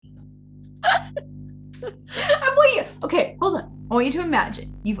I want you. Okay, hold on. I want you to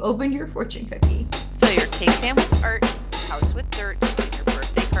imagine you've opened your fortune cookie. Fill your cake stand with art, house with dirt, and your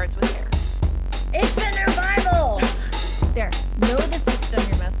birthday cards with hair. It's the new Bible! There. Know the system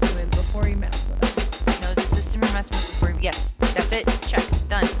you're messing with before you mess with it. Know the system you're messing with before. Yes, that's it. Check.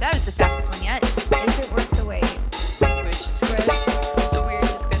 Done. That was the fastest one yet. Is it worth the wait? Squish, squish. So we're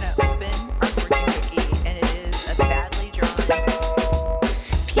just gonna open our fortune cookie, and it is a badly drawn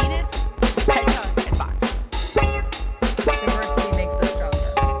penis, hedgehog, and fox. Diversity makes us stronger.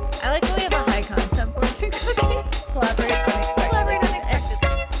 I like that we have a high concept fortune cookie. Collaborate unexpectedly. Collaborate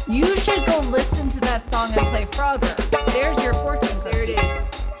unexpectedly. You should go listen to that song and play Frogger. There's your fortune cookie. There it is.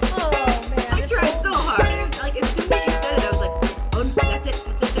 Oh, man. I tried so hard. Like as soon as you said it, I was like, oh, that's it,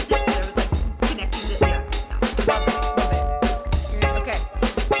 that's it, that's it. And I was like connecting the Love it. Okay.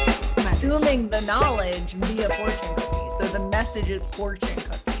 Assuming the knowledge via fortune cookie. So the message is fortune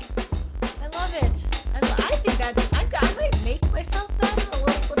cookie. I love it. I think that I might make myself that and a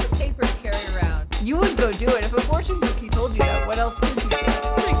little slip of paper to carry around. You would go do it if a fortune cookie told you that. What else could you do?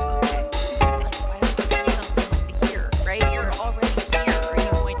 Like, why don't you do something with the here, right? You're already here. Are you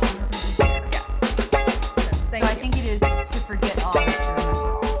going to be here? Yeah. Thank So I you. think it is to forget all is to remember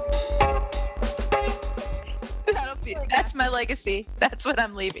all. That's my legacy. That's what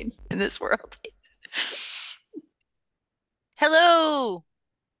I'm leaving in this world. Hello.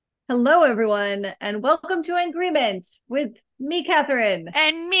 Hello, everyone, and welcome to Agreement with me, Catherine.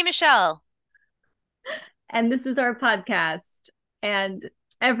 And me, Michelle. And this is our podcast. And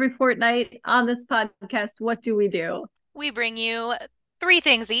every fortnight on this podcast, what do? We bring you 3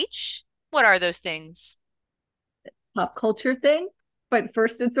 things each. What are those things? Pop culture thing, but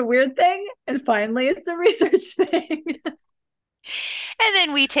first it's a weird thing, and finally it's a research thing. And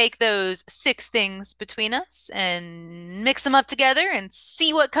then we take those 6 things between us and mix them up together and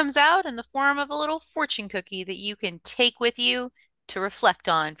see what comes out in the form of a little fortune cookie that you can take with you to reflect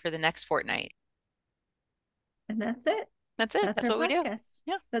on for the next fortnight. And that's it. That's it. That's our what we do. podcast.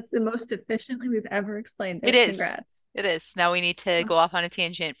 Yeah. That's the most efficiently we've ever explained It it. is. Congrats. It is. Now we need to go off on a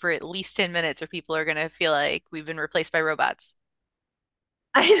tangent for at least 10 minutes or people are going to feel like we've been replaced by robots.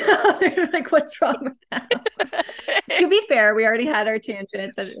 I know. They're like, what's wrong with that? To be fair, we already had our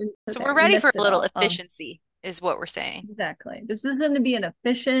tangent. So we're ready for missed a it little all. efficiency is what we're saying. Exactly. This is going to be an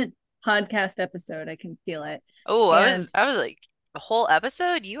efficient podcast episode. I can feel it. Oh, And- I was like, the whole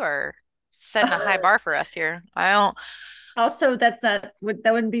episode, you are setting a high bar for us here. I don't. Also, that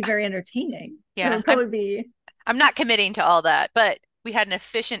wouldn't be very entertaining. Yeah, It would probably be. I'm not committing to all that, but we had an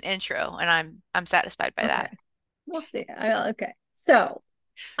efficient intro, and I'm satisfied by that. Okay. We'll see. Okay. So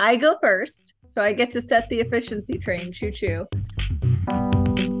I go first. So I get to set the efficiency train. Choo choo.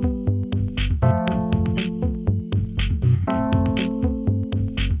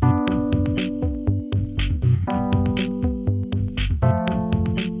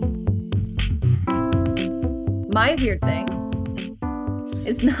 My weird thing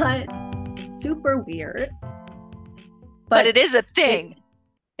is not super weird, But it is a thing.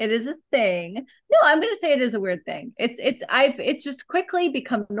 It is a thing. No, I'm going to say it is a weird thing. It's just quickly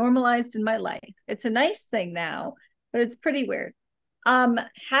become normalized in my life. It's a nice thing now, but it's pretty weird.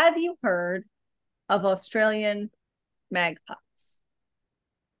 Have you heard of Australian magpies?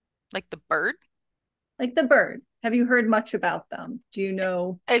 Like the bird. Like the bird. Have you heard much about them? Do you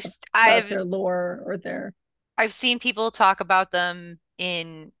know about their lore or their... I've seen people talk about them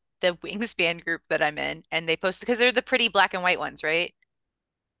in the Wingspan group that I'm in, and they post because they're the pretty black and white ones, right?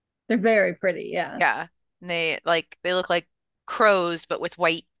 They're very pretty, yeah. Yeah. And they look like crows, but with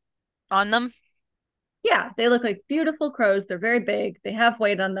white on them. Yeah, they look like beautiful crows. They're very big. They have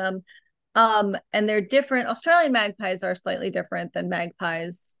white on them. And they're different. Australian magpies are slightly different than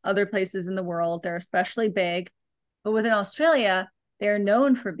magpies other places in the world. They're especially big. But within Australia, they're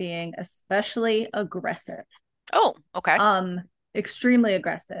known for being especially aggressive. Oh, okay. Extremely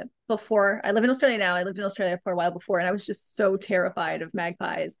aggressive. Before I live in Australia now, I lived in Australia for a while before, and I was just so terrified of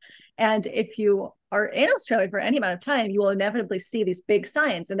magpies. And if you are in Australia for any amount of time, you will inevitably see these big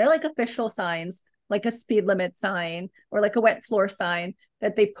signs, and they're like official signs, like a speed limit sign or like a wet floor sign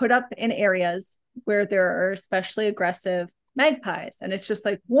that they put up in areas where there are especially aggressive magpies. And it's just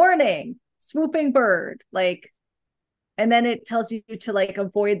like, warning, swooping bird, like, and then it tells you to like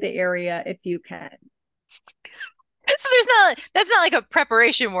avoid the area if you can. So that's not like a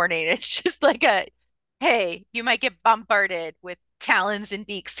preparation warning. It's just like hey, you might get bombarded with talons and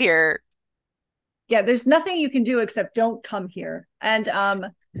beaks here. Yeah, there's nothing you can do except don't come here. And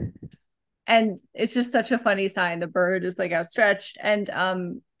it's just such a funny sign. The bird is like outstretched, and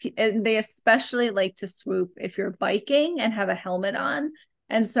they especially like to swoop if you're biking and have a helmet on,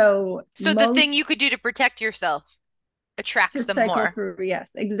 And so So the thing you most could do to protect yourself to attracts them cycle more. through,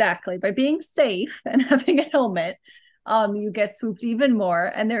 yes, exactly. By being safe and having a helmet, you get swooped even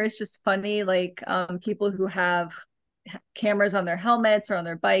more. And there is just funny, like people who have cameras on their helmets or on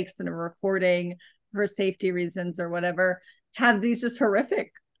their bikes and are recording for safety reasons or whatever, have these just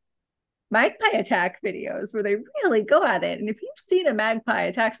horrific magpie attack videos where they really go at it. And if you've seen a magpie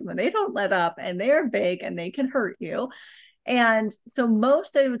attack someone, they don't let up and they are big and they can hurt you. And so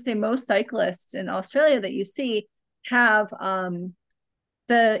I would say most cyclists in Australia that you see have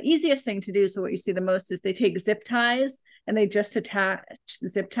the easiest thing to do. So what you see the most is they take zip ties and they just attach the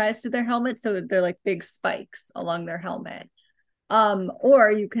zip ties to their helmet. So they're like big spikes along their helmet.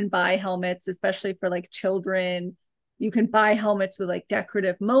 Or you can buy helmets, especially for like children. You can buy helmets with like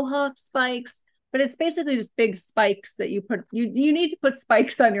decorative mohawk spikes, but it's basically just big spikes that you put, you need to put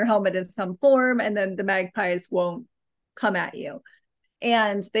spikes on your helmet in some form, and then the magpies won't come at you.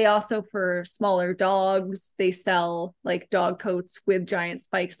 And they also, for smaller dogs, they sell like dog coats with giant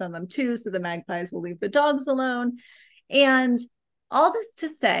spikes on them too. So the magpies will leave the dogs alone. And all this to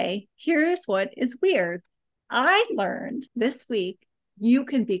say, here's what is weird. I learned this week you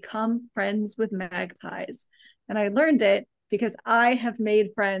can become friends with magpies. And I learned it because I have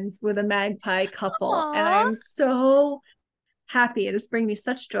made friends with a magpie couple. And I Aww. am so happy. It has brought me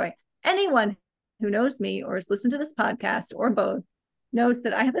such joy. Anyone who knows me or has listened to this podcast or both knows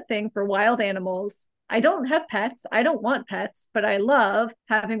that I have a thing for wild animals. I don't have pets. I don't want pets, but I love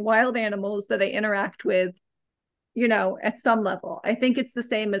having wild animals that I interact with, at some level. I think it's the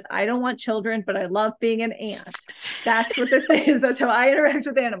same as I don't want children, but I love being an aunt. That's what this is. That's how I interact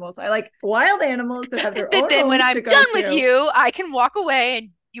with animals. I like wild animals that have their own Then when homes I'm to go done to. with you, I can walk away and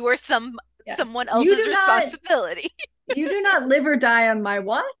you are Yes. someone You else's do not responsibility. you do not live or die on my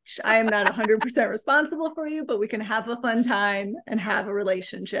watch. I am not 100% responsible for you, but we can have a fun time and have a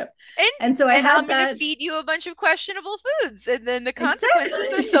relationship. And so I And had I'm going to that. feed you a bunch of questionable foods, and then the consequences are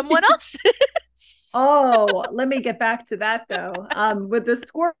Exactly. someone else's. Oh, let me get back to that though. With the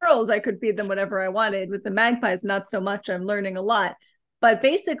squirrels, I could feed them whatever I wanted. With the magpies, not so much. I'm learning a lot. But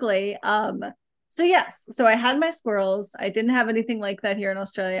basically, so yes, so I had my squirrels. I didn't have anything like that here in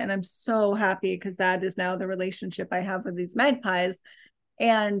Australia, and I'm so happy because that is now the relationship I have with these magpies.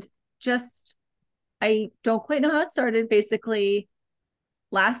 And just, I don't quite know how it started. Basically,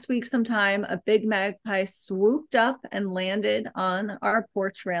 last week sometime, a big magpie swooped up and landed on our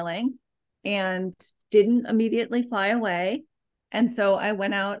porch railing and didn't immediately fly away. And so I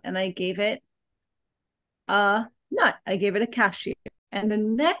went out and I gave it a nut. I gave it a cashew. And the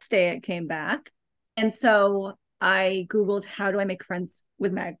next day it came back. And so I Googled, how do I make friends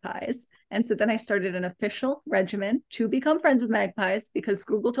with magpies? And so then I started an official regimen to become friends with magpies, because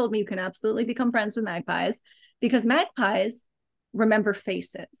Google told me you can absolutely become friends with magpies, because magpies remember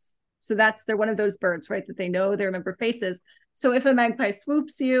faces. So they're one of those birds, right? That they remember faces. So if a magpie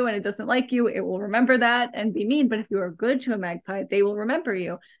swoops you and it doesn't like you, it will remember that and be mean. But if you are good to a magpie, they will remember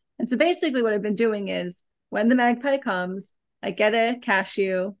you. And so basically what I've been doing is, when the magpie comes, I get a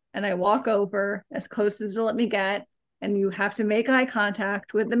cashew and I walk over as close as it'll let me get. And you have to make eye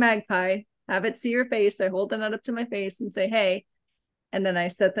contact with the magpie, have it see your face. I hold the nut up to my face and say, hey, and then I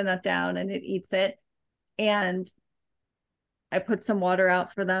set the nut down and it eats it. And I put some water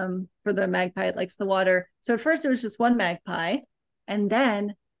out for them, for the magpie. It likes the water. So at first it was just one magpie. And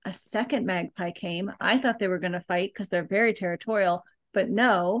then a second magpie came. I thought they were going to fight because they're very territorial, but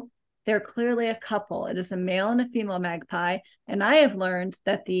no, they're clearly a couple. It is a male and a female magpie. And I have learned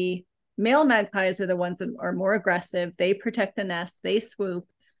that the male magpies are the ones that are more aggressive. They protect the nest, they swoop.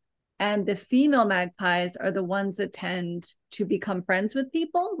 And the female magpies are the ones that tend to become friends with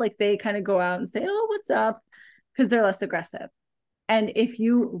people. Like they kind of go out and say, oh, what's up? Because they're less aggressive. And if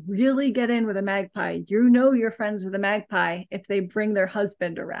you really get in with a magpie, you're friends with a magpie if they bring their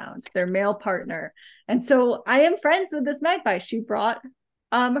husband around, their male partner. And so I am friends with this magpie. She brought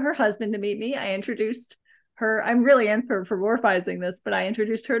her husband to meet me. I introduced her. I'm really in for morphizing this, but I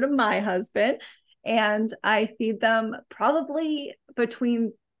introduced her to my husband, and I feed them probably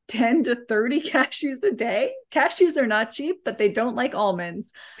between 10 to 30 cashews a day. Cashews are not cheap, but they don't like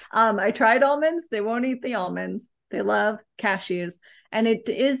almonds. I tried almonds. They won't eat the almonds. They love cashews. And it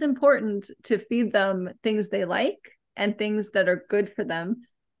is important to feed them things they like and things that are good for them,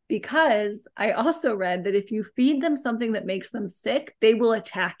 because I also read that if you feed them something that makes them sick, they will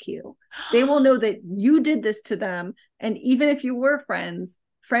attack you. They will know that you did this to them. And even if you were friends,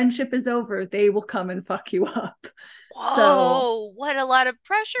 friendship is over, they will come and fuck you up. Whoa, So what a lot of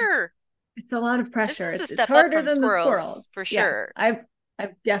pressure. it's a lot of This pressure. is a It's step up harder from than the squirrels squirrels. for Yes, sure.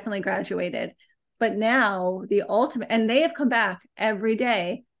 I've definitely graduated. But now the ultimate, and they have come back every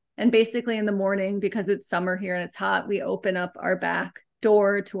day. And basically in the morning, because it's summer here and it's hot, we open up our back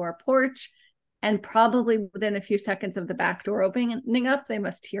door to our porch. And probably within a few seconds of the back door opening up, they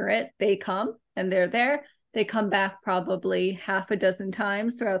must hear it. They come and they're there. They come back probably half a dozen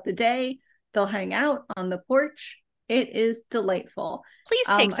times throughout the day. They'll hang out on the porch. It is delightful. Please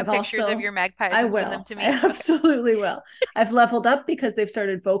take some I've pictures of also, your magpies I and send them will. to me. I absolutely will. I've leveled up because they've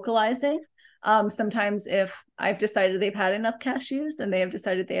started vocalizing. Sometimes if I've decided they've had enough cashews and they have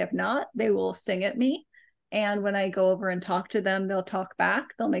decided they have not, they will sing at me. And when I go over and talk to them, they'll talk back,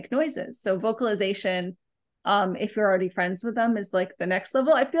 they'll make noises. So vocalization, if you're already friends with them, is like the next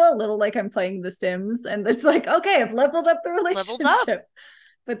level. I feel a little like I'm playing The Sims and it's like, okay, I've leveled up the Leveled up. relationship,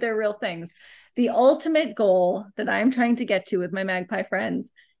 but they're real things. The ultimate goal that I'm trying to get to with my magpie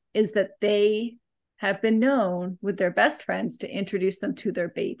friends is that they have been known with their best friends to introduce them to their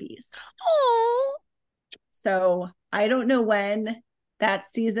babies. Oh, So I don't know when that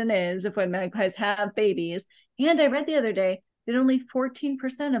season is, if when magpies have babies. And I read the other day that only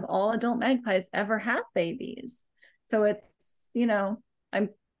 14% of all adult magpies ever have babies. So it's, they might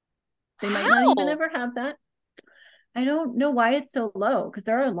not even how? ever have that. I don't know why it's so low because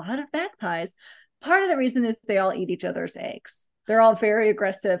there are a lot of magpies. Part of the reason is they all eat each other's eggs. They're all very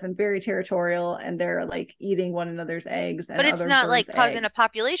aggressive and very territorial, and they're like eating one another's eggs and But it's other not like birds' causing a eggs.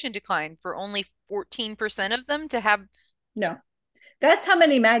 population decline for only 14% of them to have. No, that's how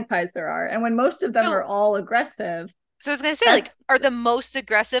many magpies there are. And when most of them are So, all aggressive, so I was gonna say, like, that's, are the most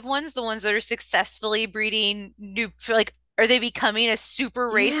aggressive ones the ones that are successfully breeding new, like, are they becoming a super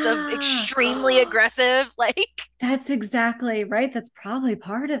race of yeah, extremely aggressive? Like, that's exactly right. That's probably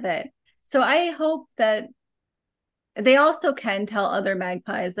part of it. So I hope that they also can tell other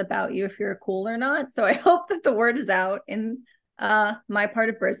magpies about you if you're cool or not. So I hope that the word is out in my part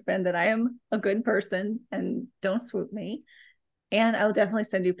of Brisbane that I am a good person and don't swoop me. And I'll definitely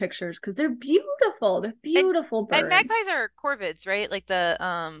send you pictures because they're beautiful. They're and beautiful and birds. magpies are corvids, right? Like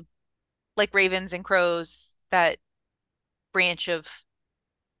the like ravens and crows, that branch of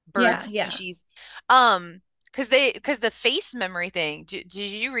bird Yeah, yeah. species. Because the face memory thing. Did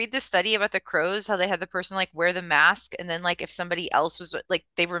you read the study about the crows, how they had the person like wear the mask and then like if somebody else was like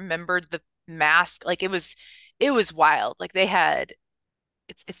they remembered the mask, like it was wild. Like they had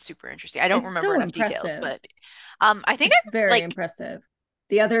it's super interesting. I don't It's remember so enough details, impressive. but I think It's I've very like impressive.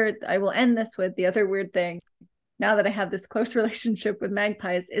 I will end this with the other weird thing now that I have this close relationship with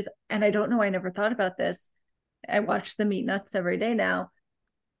magpies is, and I don't know, I never thought about this. I watch them eat nuts every day now.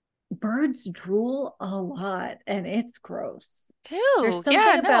 Birds drool a lot and it's gross. There's ew,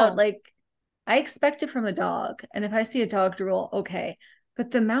 yeah, something about no. like, I expect it from a dog. And if I see a dog drool, okay.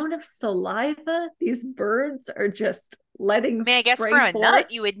 But the amount of saliva these birds are just letting I mean, I guess for spray a forth.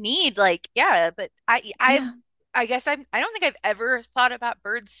 nut you would need like yeah, but Yeah, I guess I don't think I've ever thought about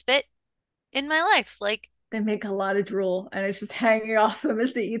bird spit in my life. Like they make a lot of drool and it's just hanging off them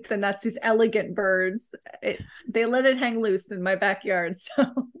as they eat the nuts. These elegant birds, they let it hang loose in my backyard.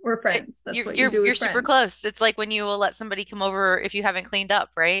 So we're friends. That's you're what you you're do you're with super friends. close. It's like when you will let somebody come over if you haven't cleaned up,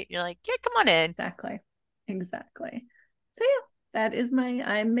 right? You're like, yeah, come on in. Exactly. Exactly. So yeah, that is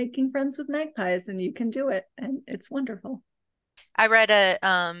I'm making friends with magpies and you can do it. And it's wonderful. I read a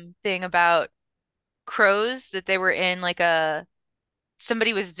thing about crows that they were in like a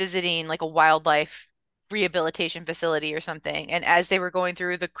somebody was visiting like a wildlife rehabilitation facility or something, and as they were going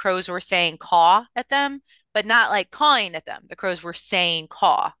through, the crows were saying caw at them, but not like cawing at them. The crows were saying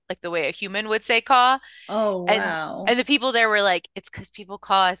caw, like the way a human would say caw. Oh, And wow. and the people there were like, it's because people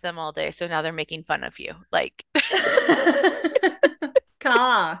caw at them all day, so now they're making fun of you. Like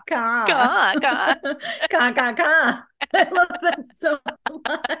Ka, ka. caw, caw. Ka, ka, ka. I love that so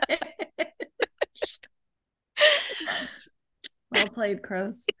much. Well played,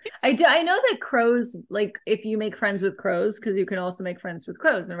 crows. I know that crows, like if you make friends with crows, because you can also make friends with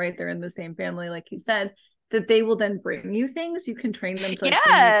crows, and right, they're in the same family, like you said, that they will then bring you things. You can train them to like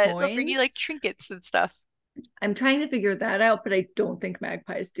bring you Yeah, they'll bring you coins. like trinkets and stuff. I'm trying to figure that out, but I don't think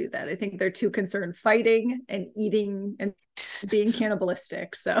magpies do that. I think they're too concerned fighting and eating and being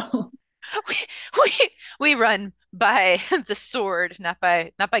cannibalistic. So We we we run by the sword, not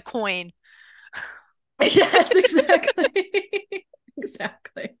by coin. yes, exactly.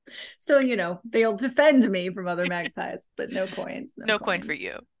 Exactly. So, they'll defend me from other magpies, but no coins, no No coin for coins.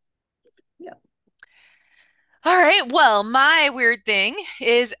 you. Yeah. All right. Well, my weird thing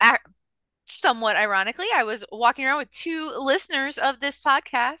is somewhat ironically, I was walking around with two listeners of this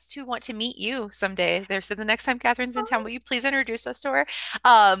podcast who want to meet you someday. They said the next time Catherine's in town, will you please introduce us to her?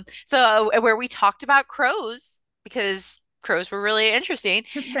 So where we talked about crows because crows were really interesting.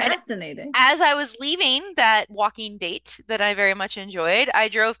 And Fascinating. as I was leaving that walking date that I very much enjoyed, I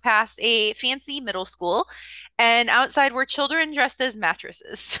drove past a fancy middle school, and outside were children dressed as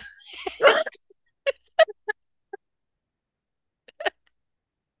mattresses.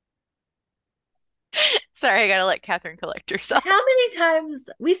 Sorry, I gotta let Catherine collect herself. How many times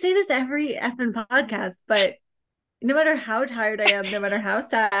we say this every effing podcast, but no matter how tired I am, no matter how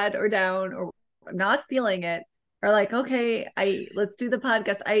sad or down or not feeling it, or like, okay, let's do the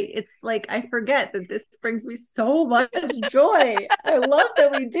podcast. It's like I forget that this brings me so much joy. I love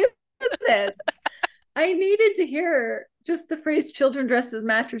that we do this. I needed to hear just the phrase children dressed as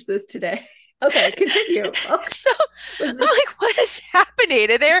mattresses today. Okay, continue. Oh, So I'm like, what is happening?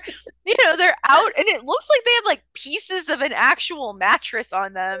 And they're out, and it looks like they have like pieces of an actual mattress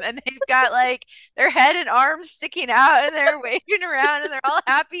on them, and they've got like their head and arms sticking out, and they're waving around, and they're all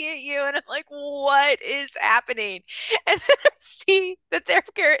happy at you. And I'm like, what is happening? And then I see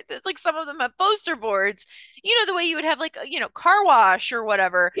that like some of them have poster boards, the way you would have like car wash or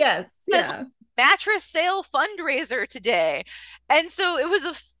whatever. yes, This yeah. mattress sale fundraiser today. And so it was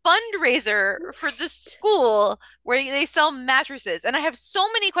a fundraiser for the school where they sell mattresses. And I have so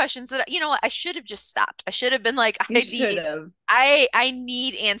many questions that what, I should have just stopped. I should have been like, You should have. I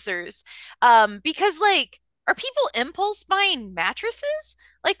need answers. Because like, are people impulse buying mattresses?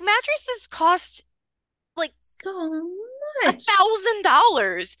 Like mattresses cost like So much.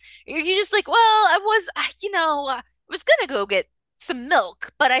 $1,000. You're just like, well, I was gonna go get some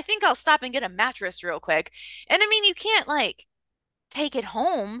milk, but I think I'll stop and get a mattress real quick. And I mean, you can't like take it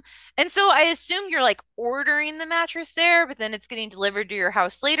home. And so I assume you're like ordering the mattress there, but then it's getting delivered to your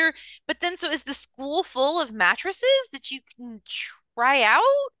house later. But then, so is the school full of mattresses that you can try out?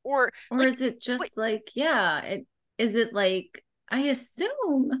 Or like, is it just like, is it like, I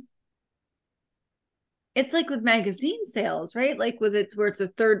assume it's like with magazine sales, right? Like with it's where it's a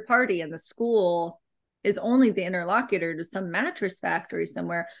third party and the school is only the interlocutor to some mattress factory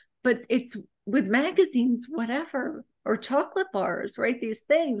somewhere. But it's with magazines, whatever, or chocolate bars, right? These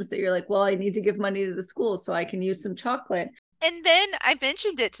things that you're like, well, I need to give money to the school so I can use some chocolate. And then I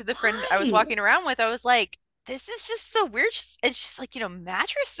mentioned it to the friend I was walking around with. I was like, this is just so weird. And she's like,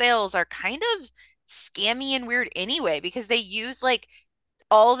 mattress sales are kind of scammy and weird anyway, because they use like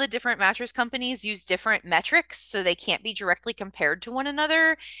all the different mattress companies use different metrics, so they can't be directly compared to one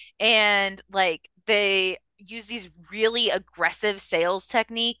another. And like they use these really aggressive sales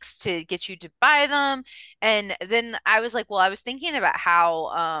techniques to get you to buy them. And then I was like, well, I was thinking about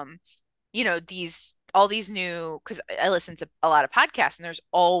how these all these new, because I listen to a lot of podcasts, and there's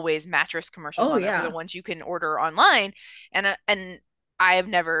always mattress commercials Oh on there for the yeah. ones you can order online. And I have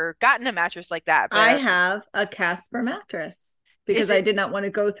never gotten a mattress like that, I but have a Casper mattress is because I it, did not want to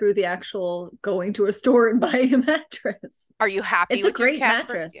go through the actual going to a store and buying a mattress. are you happy It's a with your great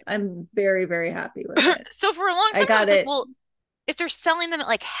Casper? mattress. I'm very, very happy with it. So for a long I time, I got was like, it. well, if they're selling them at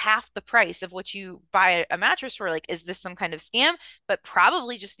like half the price of what you buy a mattress for, like, is this some kind of scam? But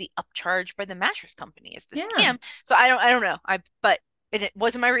probably just the upcharge by the mattress company is the Yeah. scam. So I don't know. But it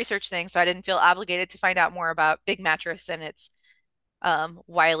wasn't my research thing, so I didn't feel obligated to find out more about Big Mattress and its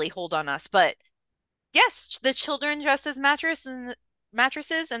wily hold on us. But yes, the children dressed as mattresses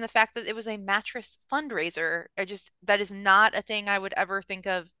and the fact that it was a mattress fundraiser, that is not a thing I would ever think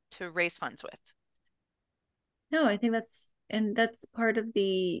of to raise funds with. No, I think that's part of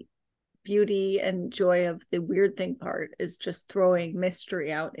the beauty and joy of the weird thing part is just throwing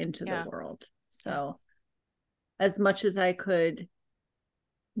mystery out into the Yeah. world. So as much as I could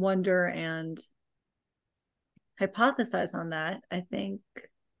wonder and hypothesize on that, I think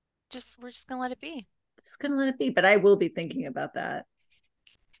We're just gonna let it be. just gonna let it be. But I will be thinking about that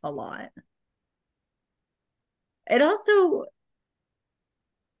a lot. It also,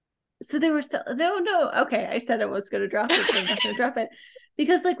 so there was no, okay, I said I was gonna drop it, but I'm not gonna drop it.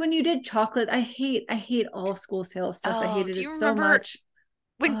 Because like when you did chocolate, I hate all school sales stuff. I Oh, hated do it you so remember much.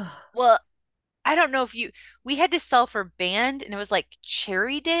 when, Ugh. well, I don't know if we had to sell for band, and it was like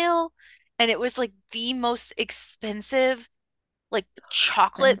Cherrydale, and it was like the most expensive like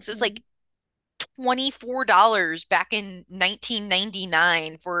chocolates. It was Expensive. like $24 back in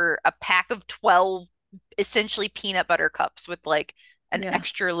 1999 for a pack of 12 essentially peanut butter cups with like an Yeah.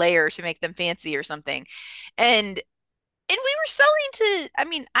 extra layer to make them fancy or something. And we were selling to, I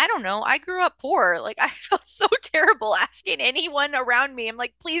mean, I don't know. I grew up poor. Like I felt so terrible asking anyone around me. I'm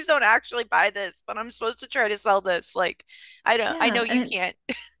like, please don't actually buy this, but I'm supposed to try to sell this. Like, I Yeah. know you can't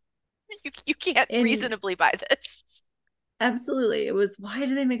you can't In reasonably buy this. absolutely. It was, why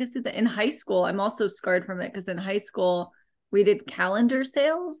do they make us do that? In high school, I'm also scarred from it because in high school we did calendar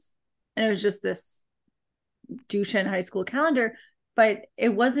sales and it was just this Dushan high school calendar, but it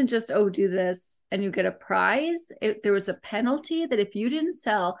wasn't just, oh, do this and you get a prize. There was a penalty that if you didn't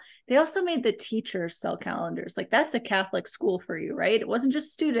sell, they also made the teachers sell calendars. Like that's a Catholic school for you, right? It wasn't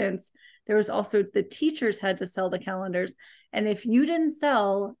just students. There was also the teachers had to sell the calendars. And if you didn't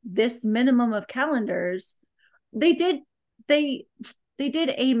sell this minimum of calendars, they did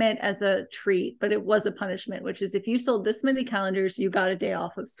aim it as a treat, but it was a punishment, which is if you sold this many calendars, you got a day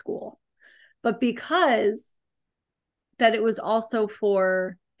off of school. But because that it was also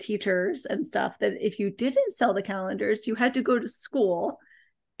for teachers and stuff, that if you didn't sell the calendars, you had to go to school.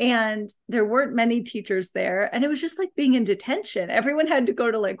 And there weren't many teachers there. And it was just like being in detention. Everyone had to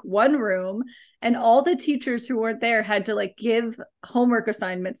go to like one room, and all the teachers who weren't there had to like give homework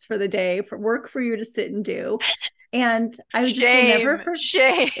assignments for the day for work for you to sit and do. And I just will never forget.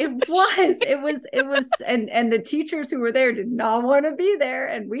 Shame. It was, and the teachers who were there did not want to be there,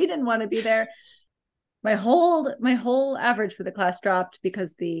 and we didn't want to be there. My whole average for the class dropped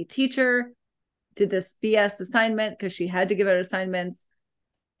because the teacher did this BS assignment because she had to give out assignments.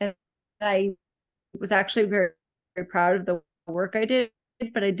 And I was actually very, very proud of the work I did,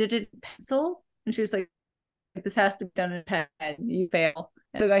 but I did it in pencil. And she was like, this has to be done in pen, you fail.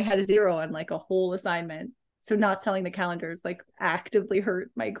 And so I had a 0 on like a whole assignment. So not selling the calendars like actively hurt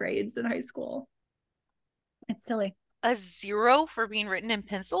my grades in high school. It's silly. A 0 for being written in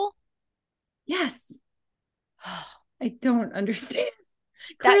pencil? Yes. I don't understand.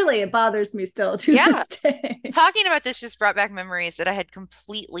 Clearly it bothers me still to this day. Talking about this just brought back memories that I had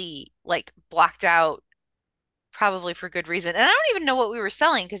completely like blocked out, probably for good reason. And I don't even know what we were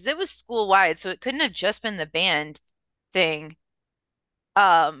selling because it was school wide, so it couldn't have just been the band thing.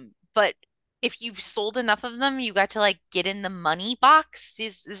 But if you sold enough of them, you got to like get in the money box.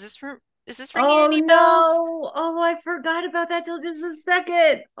 Is this ringing any bells? Oh, I forgot about that till just a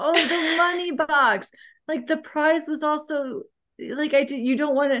second. Oh, the money box. Like the prize was also like you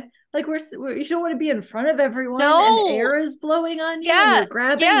don't want to like you don't want to be in front of everyone and air is blowing on you and you're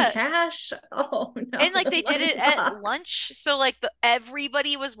grabbing cash. Oh no. And like they did it at lunch, so like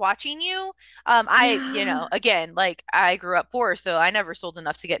everybody was watching you. You know, again, like I grew up poor, so I never sold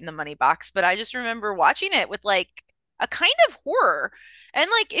enough to get in the money box, but I just remember watching it with like a kind of horror. And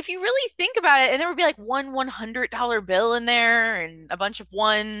like if you really think about it, and there would be like one $100 bill in there and a bunch of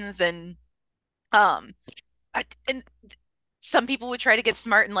ones and and some people would try to get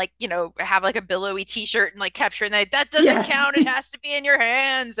smart and like, you know, have like a billowy t-shirt and like capture and that doesn't count. It has to be in your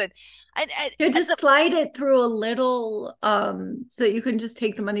hands. And you just slide it through a little so you can just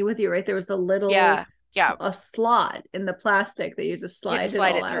take the money with you, right? There was a little a slot in the plastic that you just slide it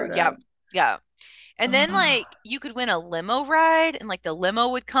through. Yeah. And then like you could win a limo ride and like the limo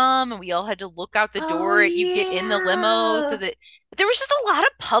would come and we all had to look out the door you get in the limo, so that there was just a lot of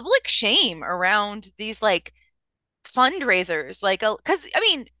public shame around these like fundraisers. Like, because I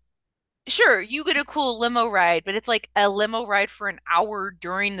mean, sure, you get a cool limo ride, but it's like a limo ride for an hour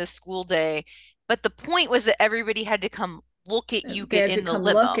during the school day. But the point was that everybody had to come look at you get in the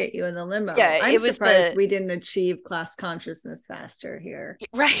limo. Look at you in the limo. Yeah, I'm surprised we didn't achieve class consciousness faster here.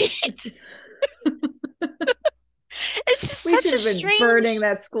 Right. It's just we should have been burning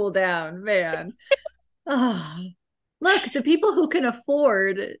that school down, man. Look, the people who can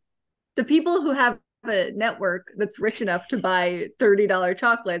afford, the people who have a network that's rich enough to buy $30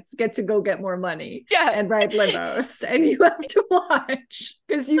 chocolates get to go get more money and ride limos, and you have to watch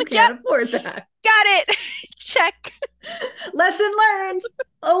because you can't afford that. Got it. Check. Lesson learned.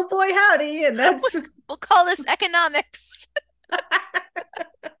 Oh boy, howdy. And that's we'll call this economics.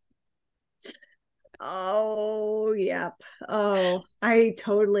 Oh, yep. Oh, I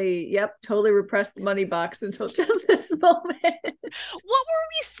totally repressed Moneybox until just this moment. What were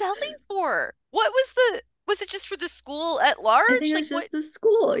we selling for? What was it just for the school at large? I think it was just the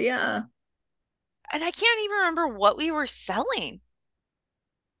school, yeah. And I can't even remember what we were selling.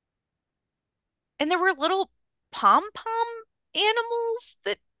 And there were little pom-pom animals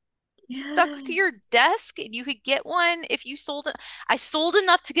that stuck to your desk, and you could get one if you sold it. I sold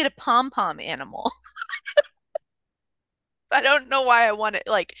enough to get a pom-pom animal. I don't know why I wanted,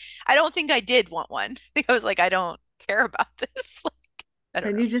 like, I don't think I did want one. I think I was like, I don't care about this. Like, I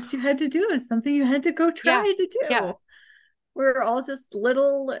don't know. You had to do it. Something you had to go try to do. Yeah. We're all just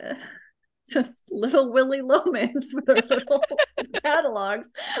little Willy Lomans with our little catalogs.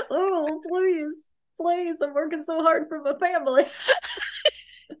 Oh, please, I'm working so hard for my family.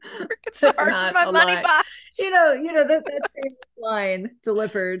 Working so hard for my money box. You know that famous line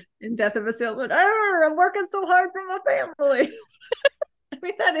delivered in Death of a Salesman. Oh, I'm working so hard for my family. I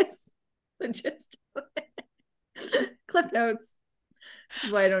mean, that is the gist of it. Cliff notes. This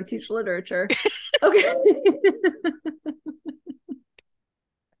is why I don't teach literature. Okay.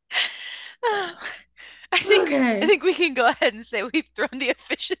 I Okay. think we can go ahead and say we've thrown the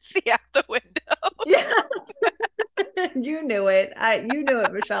efficiency out the window. Yeah. You knew it. You knew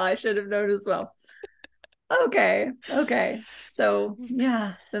it, Michelle. I should have known as well. Okay. Okay. So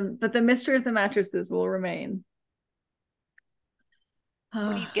yeah, but the mystery of the mattresses will remain.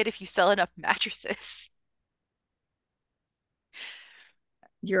 What do you get if you sell enough mattresses?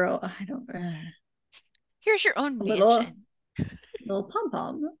 Euro, I don't Here's your own a little mansion. pom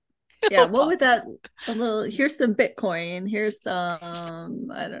pom. Yeah, Little what would pop. that a little here's some Bitcoin, here's some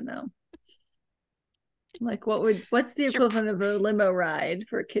I don't know. Like what's the Your equivalent of a limo ride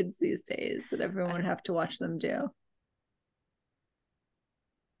for kids these days that everyone would have to watch them do?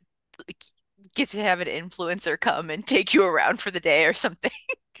 get to have an influencer come and take you around for the day or something.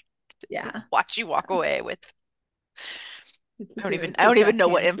 Yeah. Watch you walk away with. I To don't even crack know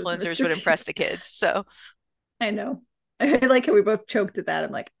what hands with influencers Mr. would impress the kids. So I know. I like how we both choked at that.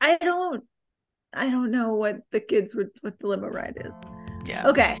 I'm like, I don't know what the kids would what the limo ride is. yeah.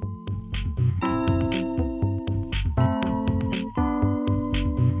 Okay.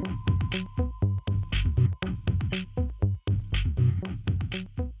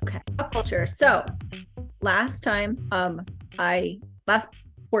 Okay. Pop culture. So last time, last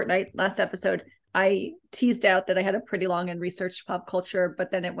fortnight, last episode, I teased out that I had a pretty long and researched pop culture, but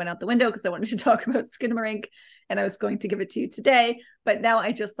then it went out the window because I wanted to talk about Skinamarink, and I was going to give it to you today. But now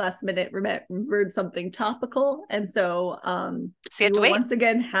I just last minute remembered something topical, and so So you have you to will wait. once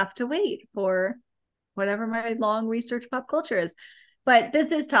again have to wait for whatever my long research pop culture is. But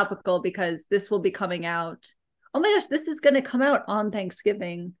this is topical because this will be coming out. Oh my gosh, this is going to come out on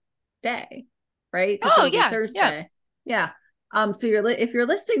Thanksgiving Day, right? Because Oh it'll be yeah, yeah. Thursday. Yeah. So if you're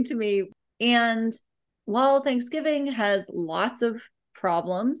listening to me, and while Thanksgiving has lots of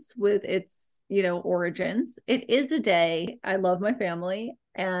problems with its, origins, it is a day I love my family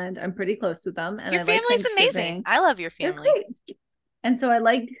and I'm pretty close with them, and Your I like family's amazing. Thanksgiving. I love your They're family. great. And so I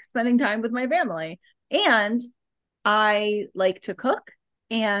like spending time with my family. And I like to cook.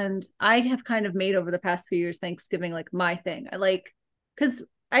 And I have kind of made over the past few years Thanksgiving like my thing. I like, because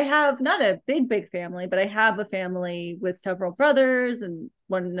I have not a big family, but I have a family with several brothers, and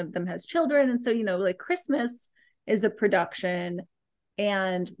one of them has children. And so, like Christmas is a production,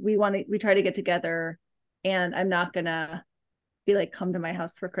 and we try to get together. And I'm not gonna be like, come to my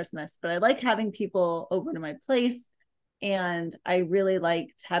house for Christmas, but I like having people over to my place. And I really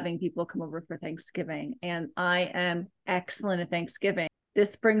liked having people come over for Thanksgiving. And I am excellent at Thanksgiving.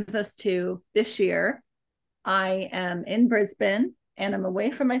 This brings us to this year. I am in Brisbane, and I'm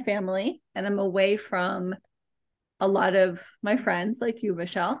away from my family, and I'm away from a lot of my friends like you,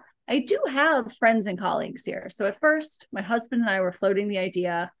 Michelle. I do have friends and colleagues here. So at first, my husband and I were floating the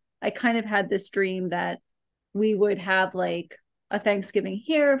idea. I kind of had this dream that we would have like a Thanksgiving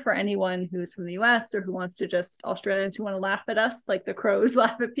here for anyone who's from the US or who wants to just Australians who want to laugh at us, like the crows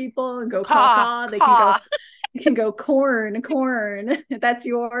laugh at people and go caw Caw, caw. caw. You can go corn. That's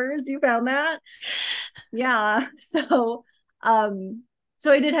yours. You found that. Yeah. Um,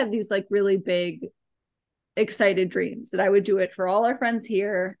 so I did have these like really big, excited dreams that I would do it for all our friends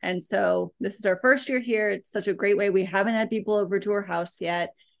here. And so this is our first year here. It's such a great way. We haven't had people over to our house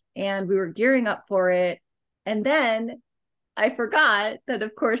yet, and we were gearing up for it. And then I forgot that,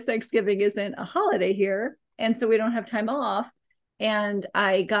 of course, Thanksgiving isn't a holiday here. And so we don't have time off. And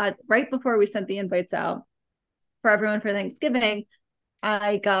I got, right before we sent the invites out for everyone for Thanksgiving,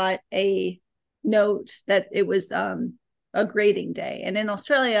 I got a note that it was a grading day. And in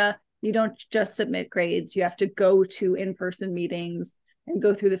Australia, you don't just submit grades, you have to go to in-person meetings and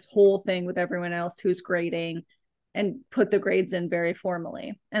go through this whole thing with everyone else who's grading and put the grades in very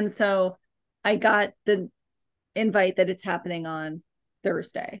formally. And so I got the invite that it's happening on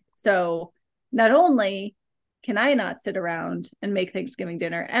Thursday. So not only can I not sit around and make Thanksgiving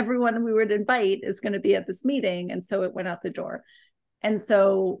dinner, everyone we would invite is going to be at this meeting. And so it went out the door. And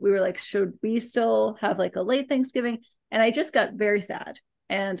so we were like, should we still have like a late Thanksgiving? And I just got very sad,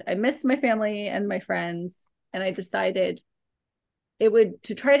 and I missed my family and my friends. And I decided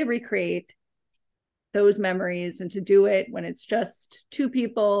to try to recreate those memories and to do it when it's just two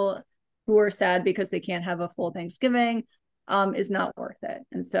people who are sad because they can't have a full Thanksgiving is not worth it.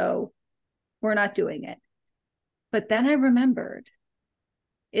 And so we're not doing it. But then I remembered,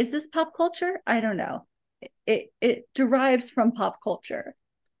 is this pop culture? I don't know. It derives from pop culture.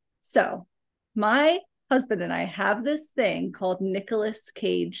 So my husband and I have this thing called Nicolas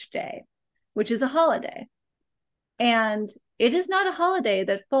Cage Day, which is a holiday. And it is not a holiday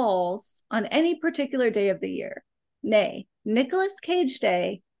that falls on any particular day of the year. Nay, Nicolas Cage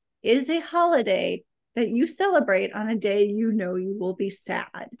Day is a holiday that you celebrate on a day you know you will be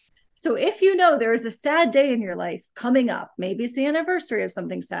sad. So if you know there is a sad day in your life coming up, maybe it's the anniversary of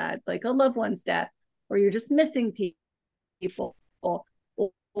something sad, like a loved one's death, or you're just missing people,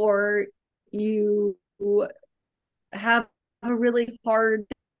 or you have a really hard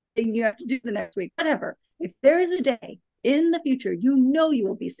thing you have to do the next week, whatever. If there is a day in the future, you know you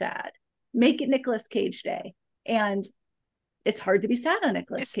will be sad, make it Nicolas Cage Day. And it's hard to be sad on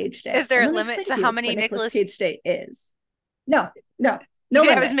Nicolas Cage Day. Is there and a let me limit explain to to how you many what Nicolas Nicolas? Cage Day is. No, no, You no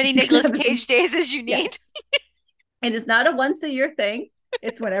can have as limit. many You can Nicolas have as Cage days as you need. Yes. It is not a once a year thing.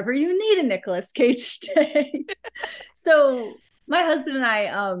 It's whenever you need a Nicolas Cage Day. So my husband and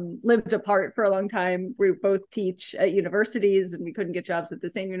I lived apart for a long time. We both teach at universities and we couldn't get jobs at the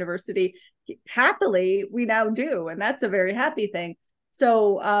same university. Happily, we now do. And that's a very happy thing.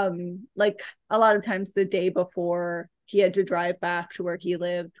 So like a lot of times the day before he had to drive back to where he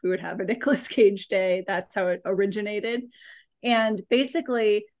lived, we would have a Nicolas Cage Day. That's how it originated. And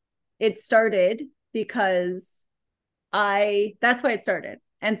basically it started because that's why it started.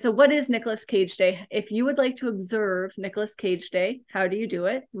 And so what is Nicolas Cage Day? If you would like to observe Nicolas Cage Day, how do you do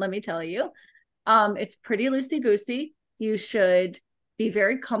it? Let me tell you. It's pretty loosey-goosey. You should be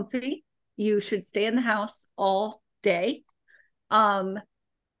very comfy. You should stay in the house all day. And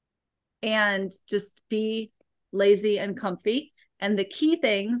just be lazy and comfy. And the key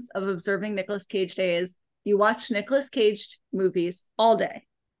things of observing Nicolas Cage Day is you watch Nicolas Cage movies all day.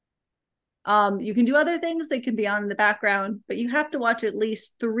 You can do other things, they can be on in the background, but you have to watch at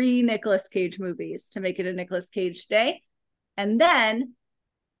least 3 Nicolas Cage movies to make it a Nicolas Cage Day. And then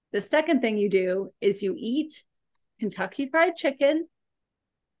the second thing you do is you eat Kentucky Fried Chicken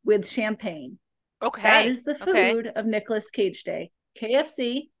with champagne. Okay. That is the food of Nicolas Cage Day.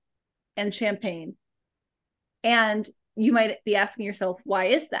 KFC and champagne. And you might be asking yourself, why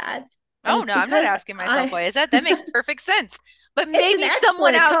is that? Oh, no, I'm not asking myself why is that. That makes perfect sense. But maybe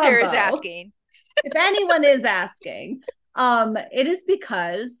someone out there is asking. If anyone is asking, it is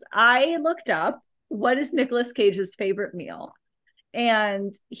because I looked up what is Nicolas Cage's favorite meal.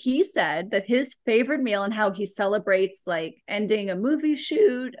 And he said that his favorite meal and how he celebrates like ending a movie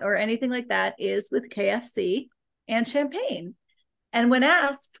shoot or anything like that is with KFC and champagne. And when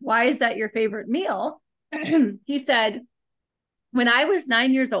asked, why is that your favorite meal? He said, when I was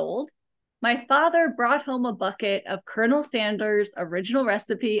 9 years old, my father brought home a bucket of Colonel Sanders' original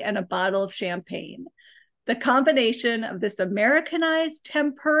recipe and a bottle of champagne. The combination of this Americanized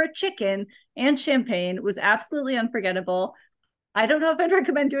tempura chicken and champagne was absolutely unforgettable. I don't know if I'd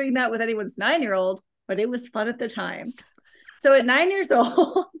recommend doing that with anyone's 9-year-old, but it was fun at the time. So at 9 years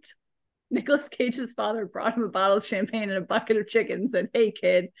old, Nicolas Cage's father brought him a bottle of champagne and a bucket of chicken and said, hey,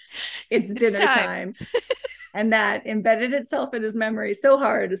 kid, it's dinner time. And that embedded itself in his memory so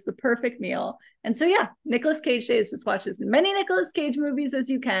hard as the perfect meal. And so, yeah, Nicolas Cage Day is just watch as many Nicolas Cage movies as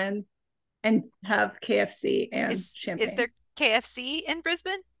you can and have KFC and champagne. Is there KFC in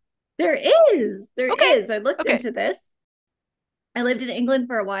Brisbane? There is. There is. I looked into this. I lived in England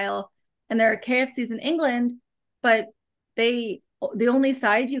for a while, and there are KFCs in England, but the only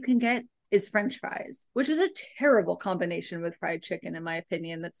side you can get is French fries, which is a terrible combination with fried chicken, in my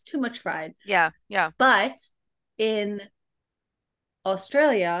opinion. That's too much fried. Yeah. But in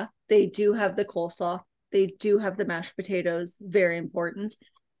Australia, they do have the coleslaw. They do have the mashed potatoes. Very important.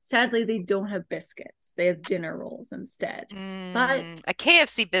 Sadly, they don't have biscuits. They have dinner rolls instead. But a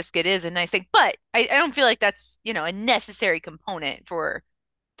KFC biscuit is a nice thing, but I don't feel like that's, a necessary component for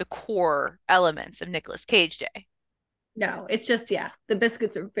the core elements of Nicolas Cage Day. No, it's just, the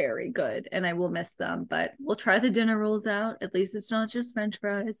biscuits are very good and I will miss them, but we'll try the dinner rolls out. At least it's not just French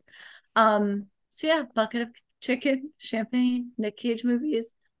fries. Bucket of chicken, champagne, Nick Cage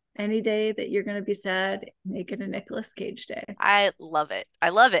movies. Any day that you're going to be sad, make it a Nicolas Cage Day. I love it.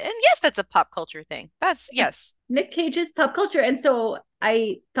 And yes, that's a pop culture thing. Yes. Nick Cage's pop culture. And so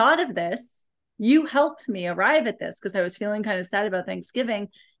I thought of this. You helped me arrive at this because I was feeling kind of sad about Thanksgiving.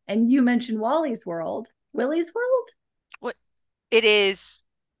 And you mentioned Willy's World. What? It is.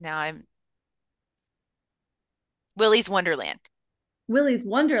 Now I'm Willy's Wonderland. Willy's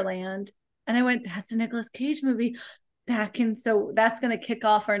Wonderland. And I went, that's a Nicolas Cage movie. So that's going to kick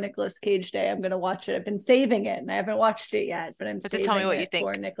off our Nicolas Cage Day. I'm going to watch it. I've been saving it and I haven't watched it yet, but I'm saving tell me what it you think.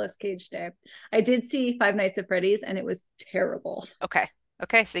 For Nicolas Cage Day. I did see Five Nights at Freddy's and it was terrible. Okay.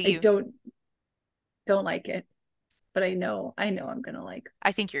 So I don't like it, but I know I'm going to like.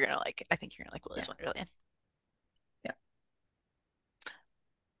 I think you're going to like it. I think you're going to like Willy's Wonderland. Yeah.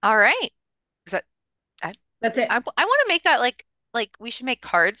 All right. That's it. I want to make that like we should make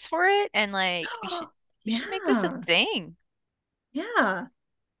cards for it and like we should make this a thing. Yeah.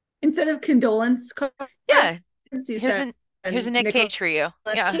 Instead of condolence cards, Yeah. you Here's send a here's a Nick Nicolas Cage for you.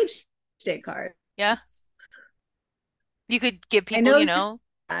 Yeah. Cage Day cards. Yeah. You could give I people, know you're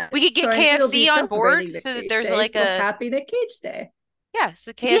sad, we could so get I know you'll be KFC on celebrating board Nick so that Cage there's Day. like So a, happy Nick Cage Day. yeah,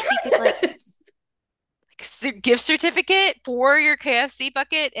 so KFC could like Yes. gift certificate for your KFC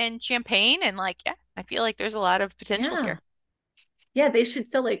bucket and champagne and like, yeah, I feel like there's a lot of potential Yeah. here. Yeah, they should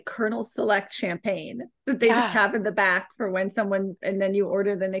sell like Colonel Select champagne that they just Yeah. have in the back for when someone, and then you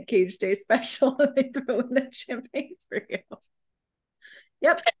order the Nick Cage Day special and they throw in the champagne for you.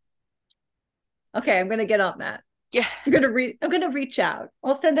 Yep. Okay, I'm gonna get on that. Yeah. I'm gonna reach out.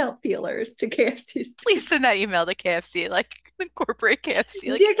 I'll send out feelers to KFC's. Please send that email to KFC, like corporate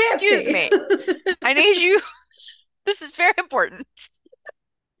KFC. Like, Dear excuse KFC. me, I need you. This is very important.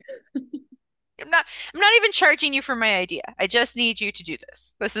 I'm not even charging you for my idea. I just need you to do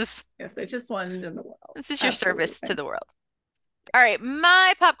this. Yes, I just wanted in the world. This is your Absolutely. service to the world. All right,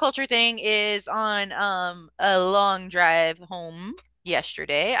 my pop culture thing is on a long drive home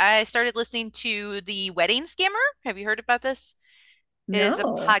yesterday. I started listening to The Wedding Scammer. Have you heard about this? It is a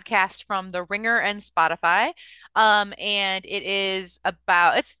No. podcast from The Ringer and Spotify. And it is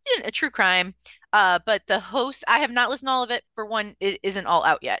it's a true crime. But the host, I have not listened to all of it. For one, it isn't all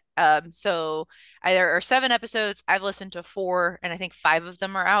out yet. So there are 7 episodes. I've listened to 4, and I think 5 of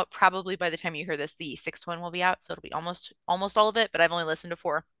them are out. Probably by the time you hear this, the 6th one will be out. So it'll be almost all of it, but I've only listened to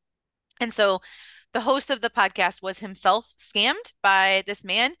 4. And so the host of the podcast was himself scammed by this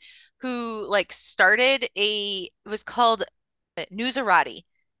man who like started it was called Newsarati.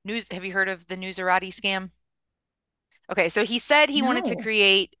 Have you heard of the Newsarati scam? Okay, so he said he wanted to No.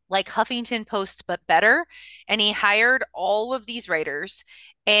 create like Huffington Post but better, and he hired all of these writers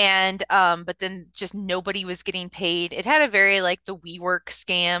and but then just nobody was getting paid. It had a very like the WeWork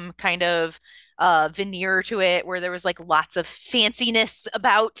scam kind of veneer to it where there was like lots of fanciness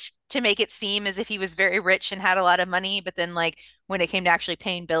about to make it seem as if he was very rich and had a lot of money, but then like when it came to actually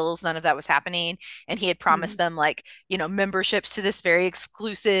paying bills, none of that was happening. And he had promised them like, memberships to this very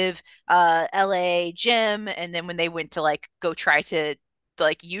exclusive LA gym. And then when they went to like go try to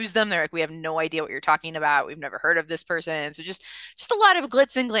like use them, they're like, we have no idea what you're talking about. We've never heard of this person. So just a lot of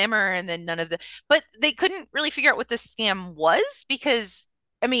glitz and glamour, and then none of but they couldn't really figure out what this scam was because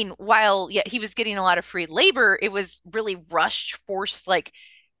I mean, while yeah, he was getting a lot of free labor, it was really rushed, forced, like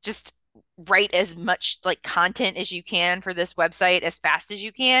just write as much like content as you can for this website as fast as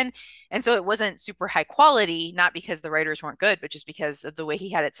you can. And so it wasn't super high quality, not because the writers weren't good, but just because of the way he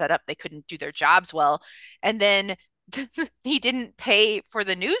had it set up, they couldn't do their jobs well. And then he didn't pay for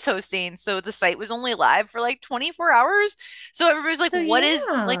the news hosting, so the site was only live for like 24 hours. So everybody's like, So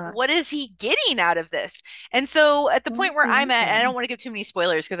yeah. what is he getting out of this? And so at the What point was where the I'm at, and I don't outcome? want to give too many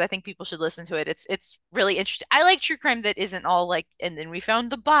spoilers because I think people should listen to it. It's really interesting. I like true crime that isn't all like, and then we found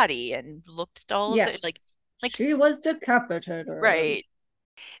the body and looked at all of the Yes. like She was decapitated. right.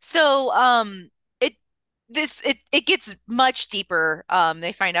 So it gets much deeper.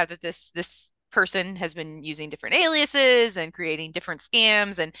 They find out that this person has been using different aliases and creating different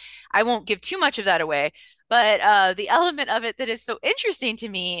scams, and I won't give too much of that away. But the element of it that is so interesting to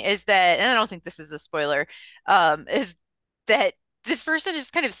me is that, and I don't think this is a spoiler, is that this person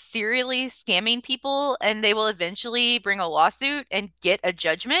is kind of serially scamming people, and they will eventually bring a lawsuit and get a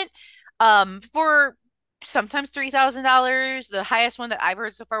judgment for sometimes $3,000. The highest one that I've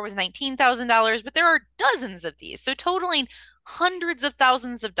heard so far was $19,000, but there are dozens of these. So totaling hundreds of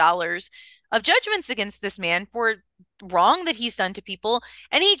thousands of dollars of judgments against this man for wrong that he's done to people.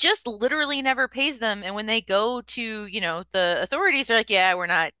 And he just literally never pays them. And when they go to, the authorities are like, yeah, we're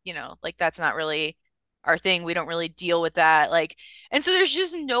not, like that's not really our thing. We don't really deal with that. Like, and so there's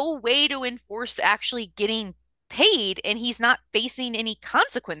just no way to enforce actually getting paid, and he's not facing any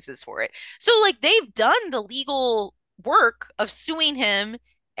consequences for it. So like they've done the legal work of suing him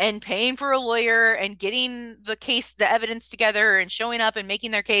and paying for a lawyer and getting the evidence together and showing up and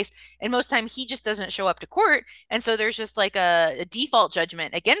making their case. And most time he just doesn't show up to court. And so there's just like a default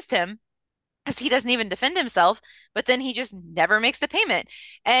judgment against him because he doesn't even defend himself, but then he just never makes the payment.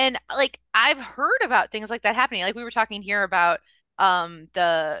 And like I've heard about things like that happening. Like we were talking here about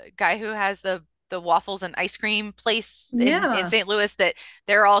the guy who has the waffles and ice cream place in Yeah. St. Louis that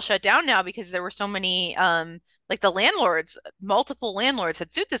they're all shut down now because there were so many like the landlords, multiple landlords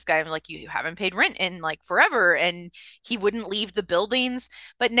had sued this guy and like you haven't paid rent in like forever, and he wouldn't leave the buildings.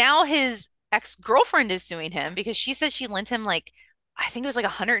 But now his ex-girlfriend is suing him because she says she lent him like I think it was like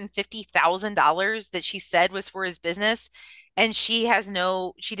 $150,000 that she said was for his business. And she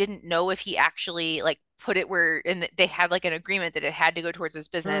didn't know if he actually like put it where, and they had like an agreement that it had to go towards his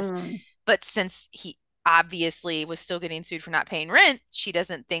business. Mm. But since obviously was still getting sued for not paying rent. She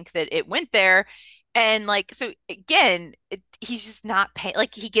doesn't think that it went there. And like, so again, he's just not paying,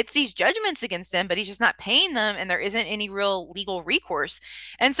 like, he gets these judgments against him, but he's just not paying them, and there isn't any real legal recourse.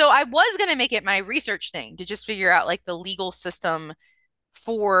 And so I was going to make it my research thing to just figure out like the legal system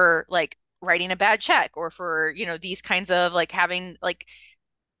for like writing a bad check, or for, these kinds of like having like,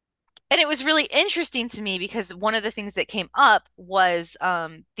 and it was really interesting to me because one of the things that came up was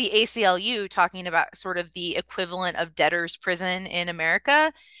the ACLU talking about sort of the equivalent of debtor's prison in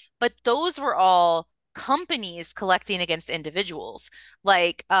America, but those were all companies collecting against individuals.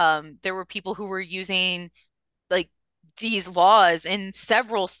 Like there were people who were using like these laws in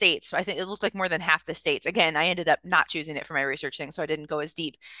several states. I think it looked like more than half the states. Again, I ended up not choosing it for my research thing, so I didn't go as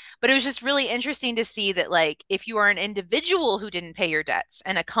deep. But it was just really interesting to see that, like, if you are an individual who didn't pay your debts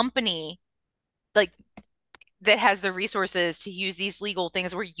and a company like that has the resources to use these legal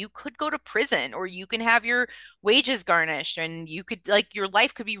things where you could go to prison, or you can have your wages garnished, and you could like your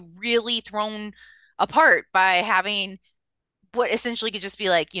life could be really thrown apart by having what essentially could just be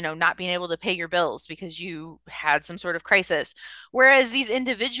like, not being able to pay your bills because you had some sort of crisis. Whereas these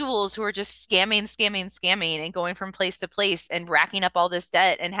individuals who are just scamming, scamming, scamming and going from place to place and racking up all this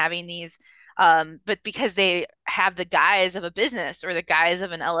debt and having these, but because they have the guise of a business or the guise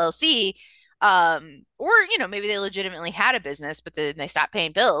of an LLC, or, maybe they legitimately had a business, but then they stopped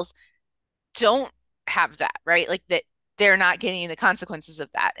paying bills, don't have that, right? Like that they're not getting the consequences of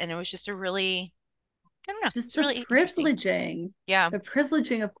that. And it was just a really, I don't know. Just It's the really interesting. privileging. Yeah. The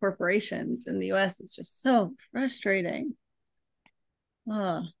privileging of corporations in the US is just so frustrating.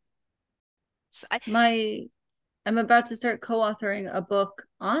 Oh. So I'm about to start co-authoring a book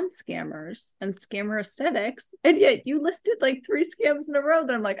on scammers and scammer aesthetics, and yet you listed like 3 scams in a row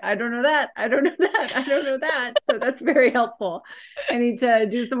that I'm like, I don't know that, I don't know that, I don't know that. So that's very helpful. I need to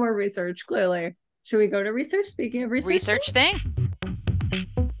do some more research, clearly. Should we go to research? Speaking of research thing.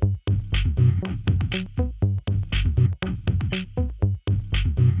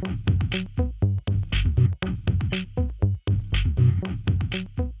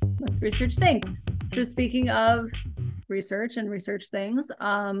 Let's research thing. So speaking of research and research things,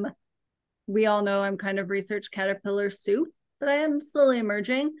 we all know I'm kind of research caterpillar soup, but I am slowly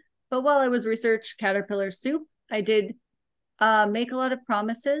emerging. But while I was research caterpillar soup, I did make a lot of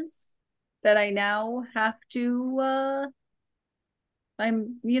promises that I now have to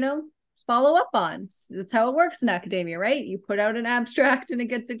follow up on. That's how it works in academia, right? You put out an abstract and it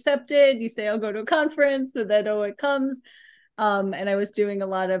gets accepted. You say, I'll go to a conference, and then it comes. And I was doing a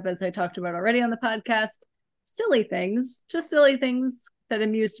lot of, as I talked about already on the podcast, silly things that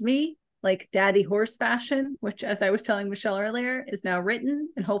amused me, like daddy horse fashion, which, as I was telling Michelle earlier, is now written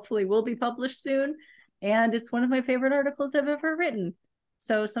and hopefully will be published soon. And it's one of my favorite articles I've ever written.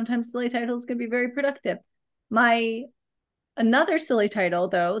 So sometimes silly titles can be very productive. Another silly title,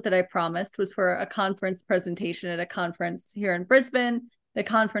 though, that I promised was for a conference presentation at a conference here in Brisbane. The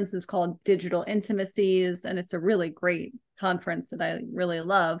conference is called Digital Intimacies, and it's a really great conference that I really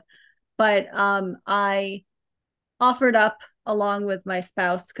love. But I offered up, along with my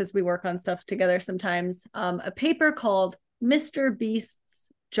spouse, because we work on stuff together sometimes, a paper called Mr. Beast's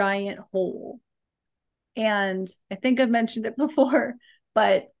Giant Hole. And I think I've mentioned it before,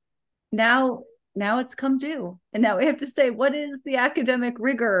 but now it's come due. And now we have to say, what is the academic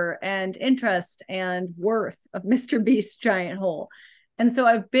rigor and interest and worth of Mr. Beast's Giant Hole? And so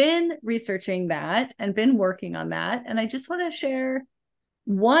I've been researching that and been working on that. And I just want to share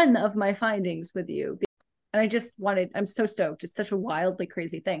one of my findings with you. And I'm so stoked. It's such a wildly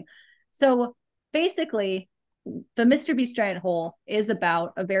crazy thing. So basically, the Mr. Beast Giant Hole is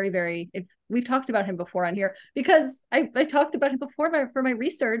about a very, very, we've talked about him before on here, because I talked about him before for my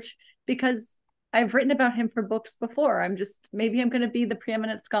research, because I've written about him for books before. Maybe I'm going to be the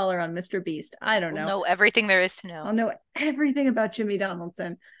preeminent scholar on Mr. Beast. I don't know. We'll know everything there is to know. I'll know everything about Jimmy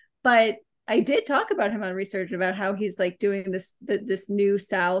Donaldson. But I did talk about him on research, about how he's like doing this new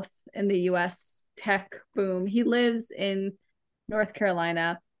South in the US tech boom. He lives in North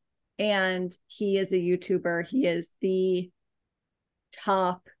Carolina, and he is a YouTuber. He is the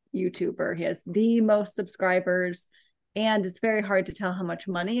top YouTuber. He has the most subscribers. And it's very hard to tell how much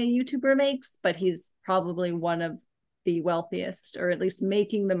money a YouTuber makes, but he's probably one of the wealthiest, or at least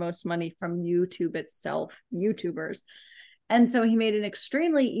making the most money from YouTube itself, YouTubers. And so he made an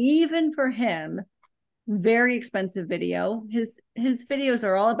extremely, even for him, very expensive video. His videos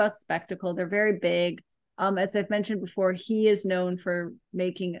are all about spectacle. They're very big. As I've mentioned before, he is known for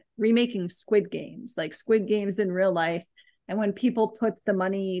remaking Squid Games, like Squid Games in real life. And when people did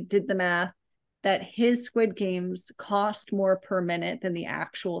the math, that his Squid Games cost more per minute than the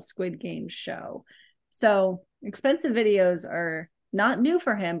actual Squid Games show. So expensive videos are not new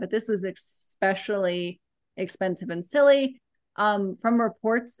for him, but this was especially expensive and silly. From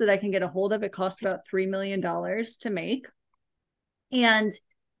reports that I can get a hold of, it cost about $3 million to make. And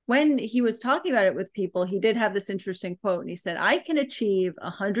when he was talking about it with people, he did have this interesting quote, and he said, I can achieve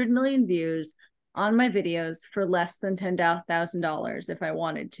 100 million views on my videos for less than $10,000 if I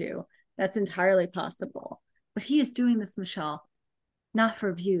wanted to. That's entirely possible. But he is doing this, Michelle, not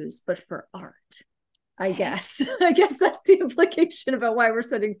for views, but for art, I guess. I guess that's the implication about why we're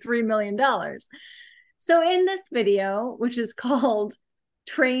spending $3 million. So in this video, which is called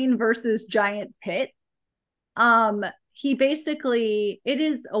Train versus Giant Pit, he basically, it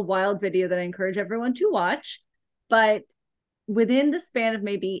is a wild video that I encourage everyone to watch, but within the span of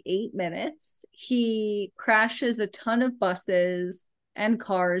maybe 8 minutes, he crashes a ton of buses and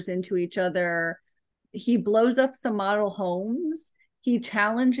cars into each other. He blows up some model homes. He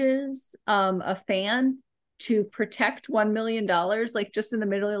challenges a fan to protect $1 million, like just in the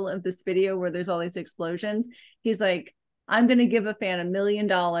middle of this video where there's all these explosions. He's like, I'm going to give a fan $1 million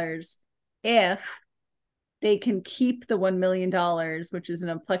if they can keep the $1 million, which is in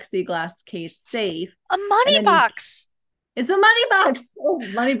a plexiglass case, safe. A money box. It's a money box. Oh,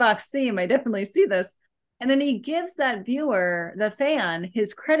 money box theme. I definitely see this. And then he gives that viewer, the fan,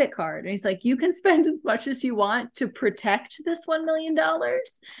 his credit card. And he's like, you can spend as much as you want to protect this $1 million.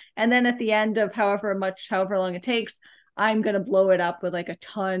 And then at the end of however long it takes, I'm going to blow it up with like a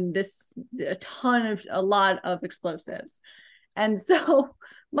lot of explosives. And so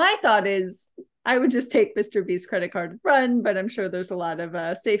my thought is I would just take Mr. Beast's credit card and run, but I'm sure there's a lot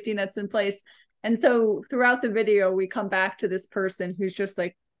of safety nets in place. And so throughout the video, we come back to this person who's just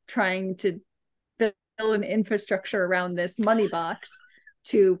like trying to build an infrastructure around this money box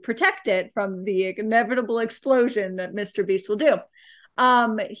to protect it from the inevitable explosion that Mr. Beast will do.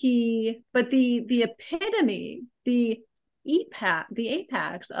 But the epitome, the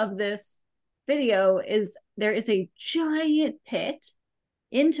apex of this video is there is a giant pit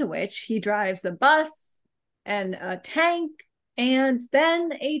into which he drives a bus and a tank and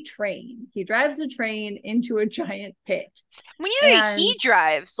then a train. He drives a train into a giant pit. When you say he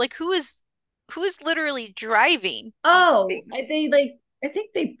drives, like who is literally driving? Oh, I think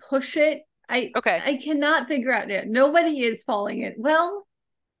they push it. Okay. I cannot figure out it. Nobody is falling in. Well,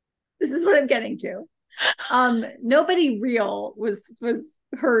 this is what I'm getting to. Nobody real was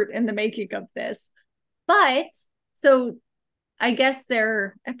hurt in the making of this. But so I guess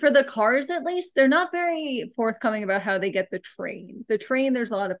they're, for the cars at least, they're not very forthcoming about how they get the train. The train,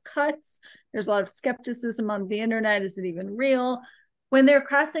 there's a lot of cuts. There's a lot of skepticism on the internet. Is it even real? When they're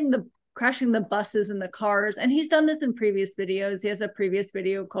crashing the buses and the cars, and he's done this in previous videos. He has a previous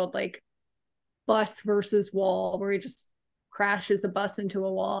video called like Bus versus Wall, where he just crashes a bus into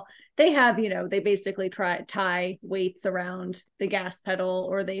a wall. They have, they basically tie weights around the gas pedal,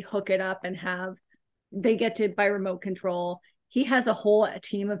 or they hook it up and they get to by remote control. He has a whole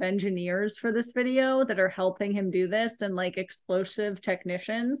team of engineers for this video that are helping him do this, and like explosive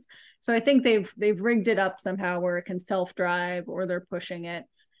technicians. So I think they've rigged it up somehow where it can self-drive, or they're pushing it.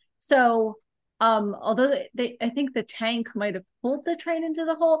 So although I think the tank might have pulled the train into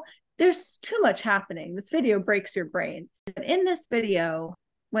the hole, there's too much happening. This video breaks your brain. In this video,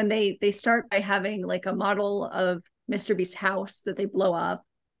 when they start by having like a model of Mr. Beast's house that they blow up,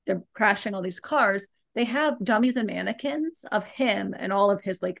 they're crashing all these cars. They have dummies and mannequins of him and all of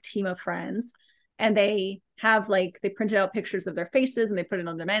his like team of friends. And they have they printed out pictures of their faces and they put it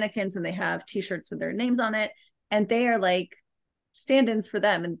on the mannequins, and they have t-shirts with their names on it. And they are like stand-ins for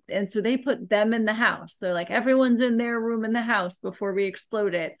them. And so they put them in the house. They're like, everyone's in their room in the house before we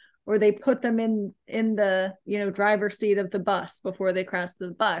explode it. Or they put them in the, driver's seat of the bus before they crash the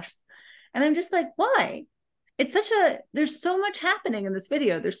bus. And I'm just like, why? It's there's so much happening in this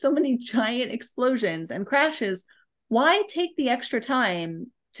video. There's so many giant explosions and crashes. Why take the extra time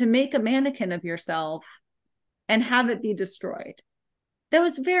to make a mannequin of yourself and have it be destroyed? That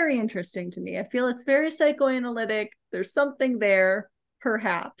was very interesting to me. I feel it's very psychoanalytic. There's something there,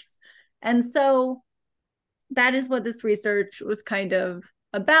 perhaps. And so that is what this research was kind of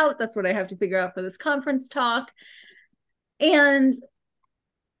about. That's what I have to figure out for this conference talk. And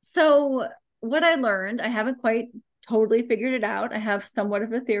so what I learned, I haven't quite totally figured it out. I have somewhat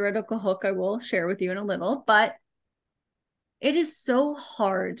of a theoretical hook I will share with you in a little, but it is so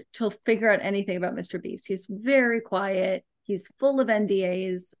hard to figure out anything about Mr. Beast. He's very quiet. He's full of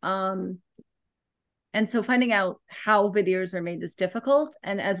NDAs. And so finding out how videos are made is difficult.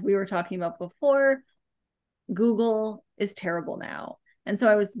 And as we were talking about before, Google is terrible now. And so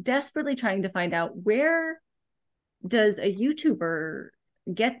I was desperately trying to find out, where does a YouTuber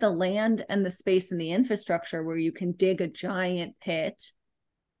get the land and the space and the infrastructure where you can dig a giant pit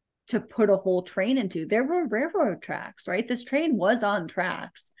to put a whole train into. There were railroad tracks, right? This train was on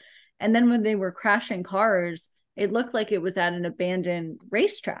tracks. And then when they were crashing cars, it looked like it was at an abandoned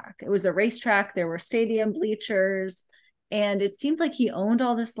racetrack. It was a racetrack. There were stadium bleachers, and it seemed like he owned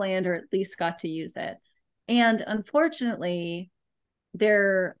all this land, or at least got to use it. And unfortunately,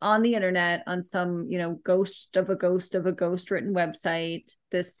 they're on the internet on some, ghost of a ghost written website,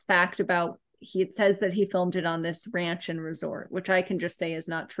 this fact about it says that he filmed it on this ranch and resort, which I can just say is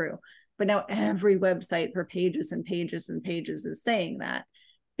not true. But now every website for pages and pages and pages is saying that,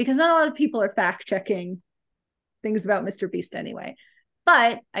 because not a lot of people are fact checking things about Mr. Beast anyway.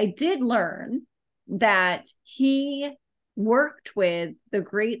 But I did learn that he worked with the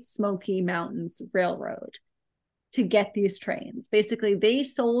Great Smoky Mountains Railroad to get these trains. Basically, they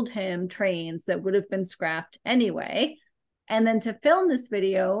sold him trains that would have been scrapped anyway. And then to film this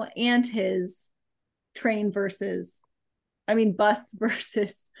video and his bus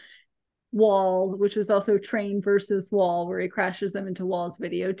versus wall, which was also train versus wall, where he crashes them into walls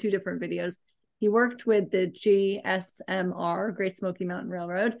video, 2 different videos. He worked with the GSMR, Great Smoky Mountain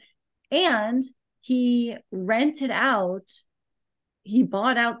Railroad, and he bought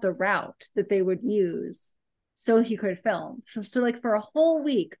out the route that they would use so he could film. So like for a whole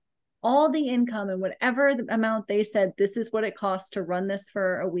week, all the income and whatever the amount they said, this is what it costs to run this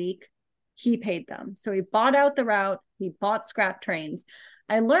for a week, he paid them. So he bought out the route, he bought scrap trains.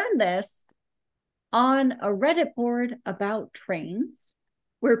 I learned this on a Reddit board about trains,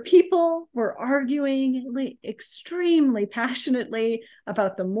 where people were arguing extremely passionately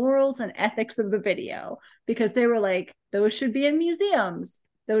about the morals and ethics of the video, because they were like, those should be in museums.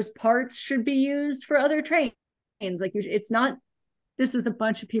 Those parts should be used for other trains. Like, it's not, this was a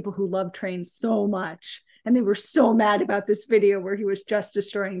bunch of people who love trains so much, and they were so mad about this video where he was just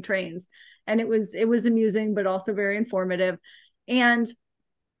destroying trains. And it was amusing, but also very informative. And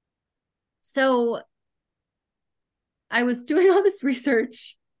so I was doing all this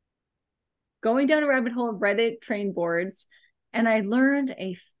research, going down a rabbit hole of Reddit train boards, and I learned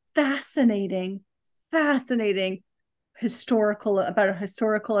a fascinating historical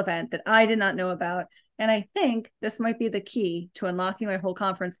event that I did not know about. And I think this might be the key to unlocking my whole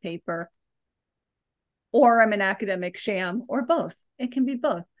conference paper, or I'm an academic sham, or both. It can be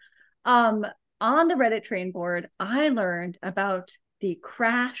both. On the Reddit train board, I learned about the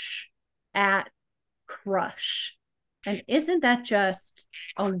crash at Crush. And isn't that just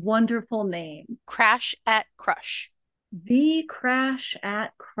a wonderful name? Crash at Crush. The Crash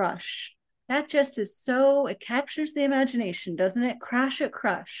at Crush. That just is so, it captures the imagination, doesn't it? Crash at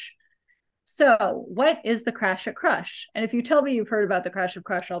Crush. So what is the Crash at Crush? And if you tell me you've heard about the Crash at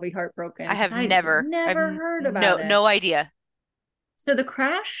Crush, I'll be heartbroken. I have never heard about it. No idea. So the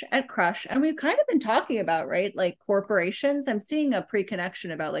Crash at Crush, and we've kind of been talking about, right, like corporations. I'm seeing a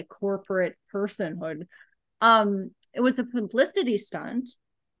pre-connection about like corporate personhood. It was a publicity stunt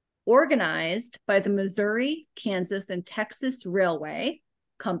organized by the Missouri, Kansas, and Texas Railway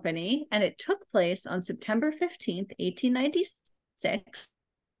Company, and it took place on September 15th, 1896,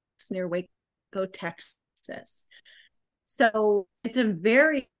 near Waco, Texas. So it's a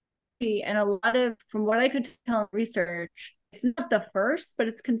very, and a lot of, from what I could tell in research, it's not the first, but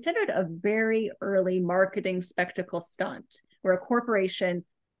it's considered a very early marketing spectacle stunt where a corporation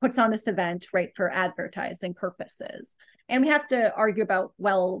puts on this event, right, for advertising purposes. And we have to argue about,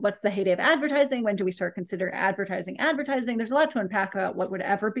 well, what's the heyday of advertising? When do we start consider advertising? There's a lot to unpack about what would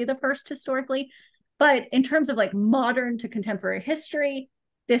ever be the first historically. But in terms of like modern to contemporary history,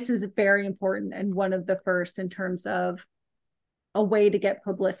 this is very important and one of the first in terms of a way to get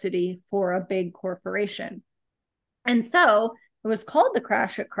publicity for a big corporation. And so it was called the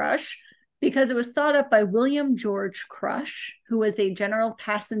Crash at Crush because it was thought up by William George Crush, who was a general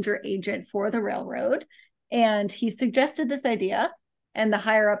passenger agent for the railroad. And he suggested this idea, and the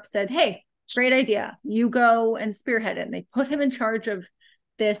higher up said, hey, great idea. You go and spearhead it. And they put him in charge of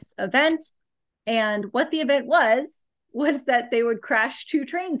this event. And what the event was that they would crash 2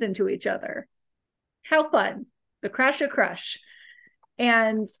 trains into each other. How fun. The Crash at Crush.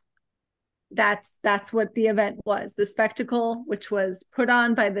 And that's what the event was. The spectacle, which was put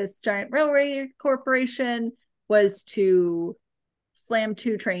on by this giant railway corporation, was to slam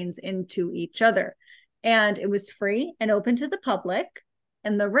 2 trains into each other. And it was free and open to the public.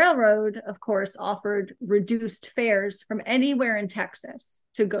 And the railroad, of course, offered reduced fares from anywhere in Texas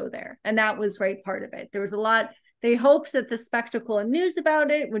to go there. And that was right part of it. There was a lot. They hoped that the spectacle and news about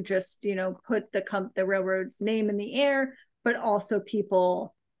it would just, put the railroad's name in the air, but also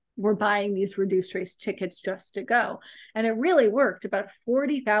people were buying these reduced race tickets just to go. And it really worked. About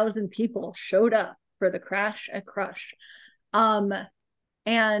 40,000 people showed up for the Crash at Crush.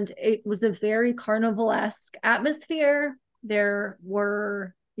 And it was a very carnival-esque atmosphere. There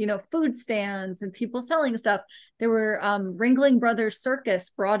were, food stands and people selling stuff. There were Ringling Brothers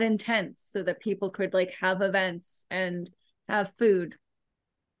Circus brought in tents so that people could like have events and have food.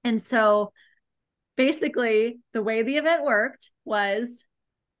 And so basically the way the event worked was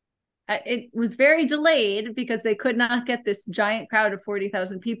it was very delayed because they could not get this giant crowd of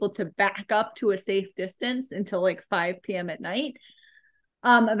 40,000 people to back up to a safe distance until like 5 p.m. at night.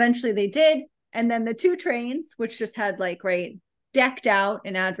 Eventually they did. And then the two trains, which just had decked out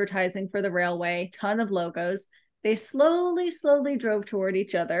in advertising for the railway, ton of logos, they slowly drove toward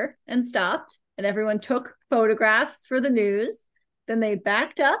each other and stopped. And everyone took photographs for the news. Then they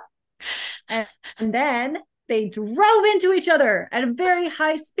backed up and then they drove into each other at a very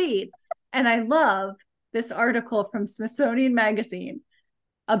high speed. And I love this article from Smithsonian Magazine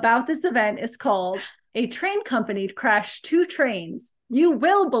about this event. Is called "A Train Company Crashed Two Trains. You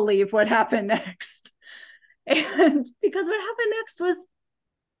Will Believe What Happened Next." And because what happened next was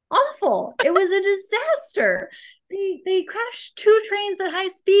awful. It was a disaster. They crashed two trains at high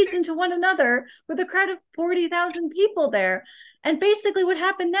speeds into one another with a crowd of 40,000 people there. And basically what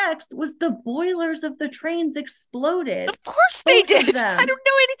happened next was the boilers of the trains exploded. Of course they did. I don't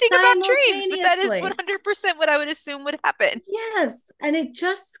know anything about trains, but that is 100% what I would assume would happen. Yes. And it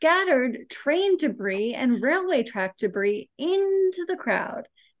just scattered train debris and railway track debris into the crowd.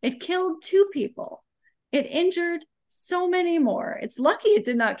 It killed 2 people. It injured so many more. It's lucky it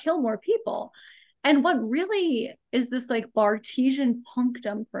did not kill more people. And what really is this Bartesian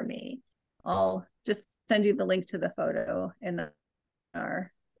punkdom for me? I'll just send you the link to the photo in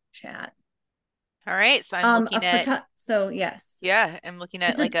our chat. All right. So I'm looking at. So yes. Yeah, I'm looking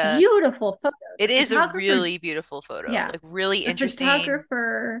at it's a beautiful photo. It is a really beautiful photo. Yeah. Really interesting. The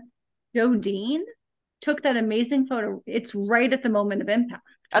photographer Joe Dean took that amazing photo. It's right at the moment of impact.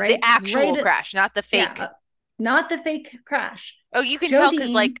 Of the actual crash, not the fake. Yeah, not the fake crash. Oh, you can tell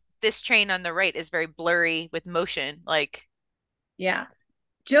because this train on the right is very blurry with motion. Yeah.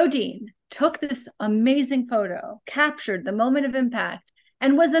 Joe Dean took this amazing photo, captured the moment of impact,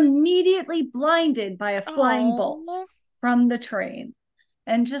 and was immediately blinded by a flying bolt from the train.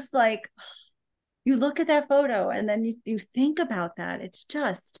 And just you look at that photo and then you think about that. It's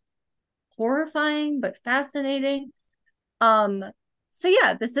just horrifying, but fascinating. So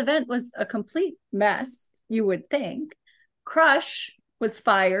yeah, this event was a complete mess, you would think. Crush was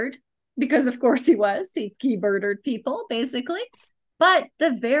fired because of course he was. He murdered people, basically. But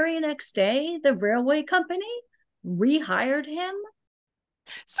the very next day, the railway company rehired him.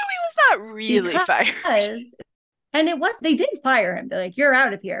 So he was not really fired. And they did fire him. They're like, you're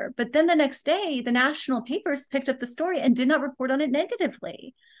out of here. But then the next day, the national papers picked up the story and did not report on it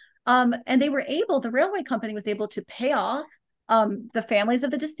negatively. And the railway company was able to pay off the families of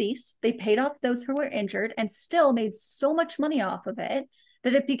the deceased. They paid off those who were injured and still made so much money off of it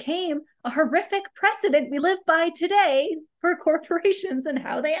that it became a horrific precedent we live by today for corporations and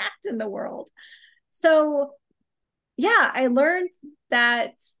how they act in the world. So yeah, I learned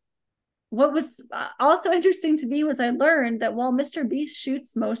that what was also interesting to me was I learned that while Mr. Beast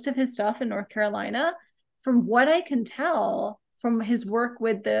shoots most of his stuff in North Carolina, from what I can tell from his work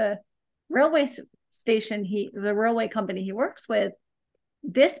with the railway the railway company he works with,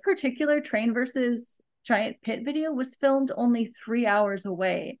 this particular train versus giant pit video was filmed only 3 hours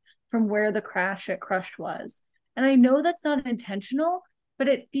away from where the crash at Crush was. And I know that's not intentional, but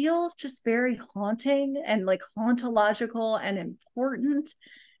it feels just very haunting and hauntological and important.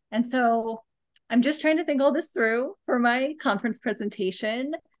 And so I'm just trying to think all this through for my conference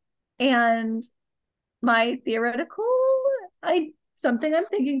presentation. And my theoretical, something I'm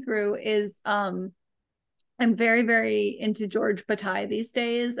thinking through is I'm very, very into George Bataille these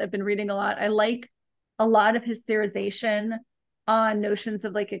days. I've been reading a lot. I like a lot of his theorization on notions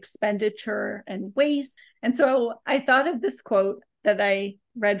of expenditure and waste. And so I thought of this quote that I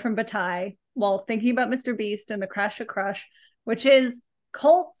read from Bataille while thinking about Mr. Beast and the Crash at Crush, which is,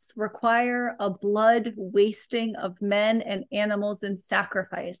 cults require a blood wasting of men and animals in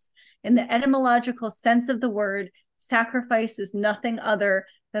sacrifice. In the etymological sense of the word, sacrifice is nothing other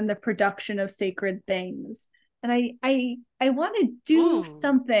than the production of sacred things. And I want to do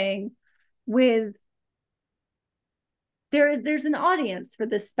something with there's an audience for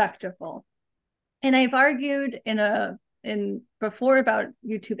this spectacle. And I've argued in before about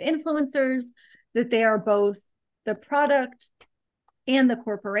YouTube influencers that they are both the product and the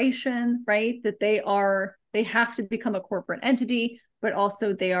corporation, right? That they have to become a corporate entity but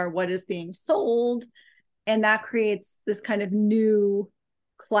also they are what is being sold. And that creates this kind of new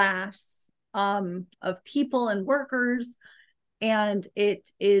class of people and workers. And it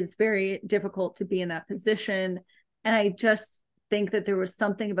is very difficult to be in that position. And I just think that there was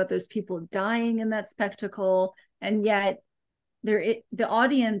something about those people dying in that spectacle. And yet the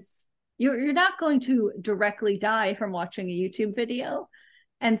audience, you're not going to directly die from watching a YouTube video.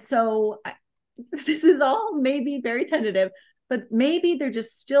 And so this is all maybe very tentative, but maybe there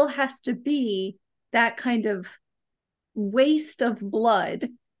just still has to be that kind of waste of blood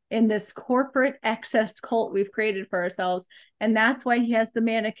in this corporate excess cult we've created for ourselves. And that's why he has the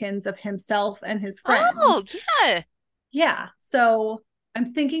mannequins of himself and his friends. Oh, yeah. Yeah. So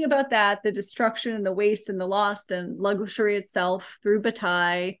I'm thinking about that, the destruction and the waste and the loss and luxury itself through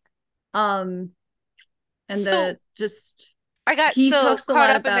Bataille. And So I got he so talks a caught lot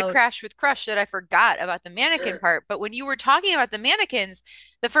up in the about crash with Crush that I forgot about the mannequin part. But when you were talking about the mannequins,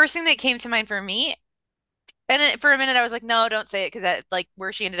 the first thing that came to mind for me, and then for a minute I was like, no, don't say it because that like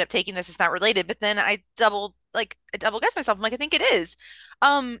where she ended up taking this is not related. But then I double guessed myself. I'm like, I think it is.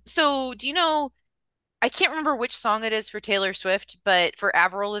 So do you know? I can't remember which song it is for Taylor Swift, but for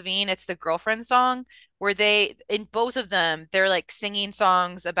Avril Lavigne, it's the Girlfriend song where in both of them, they're like singing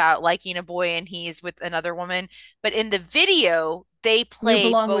songs about liking a boy and he's with another woman. But in the video, they You play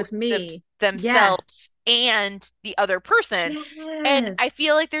Belong both With Me. Yes. themselves and the other person. And I Yes.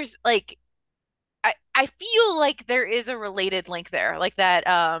 feel like there's like, I feel like there is a related link there, like that,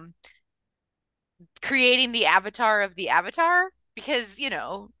 creating the avatar of the avatar because,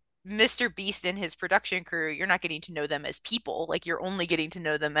 Mr. Beast and his production crew, you're not getting to know them as people. Like you're only getting to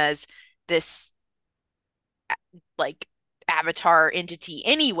know them as this like avatar entity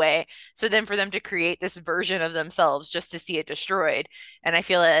anyway. So then for them to create this version of themselves just to see it destroyed. And I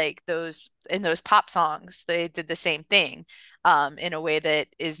feel like those pop songs, they did the same thing. In a way that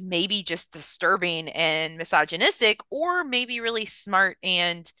is maybe just disturbing and misogynistic, or maybe really smart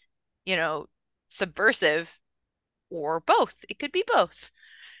and, you know, subversive, or both. It could be both.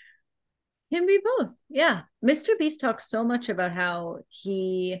 Can be both. Yeah. Mr. Beast talks so much about how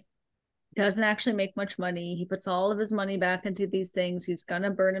he doesn't actually make much money. He puts all of his money back into these things. He's going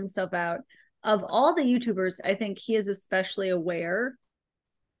to burn himself out. Of all the YouTubers, I think he is especially aware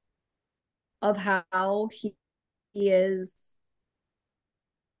of how he is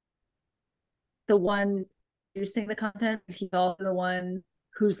the one producing the content. He's also the one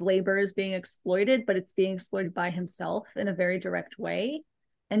whose labor is being exploited, but it's being exploited by himself in a very direct way.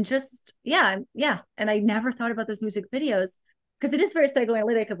 And just, yeah. And I never thought about those music videos because it is very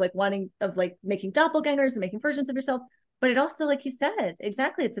psychoanalytic of like making doppelgangers and making versions of yourself. But it also, like you said,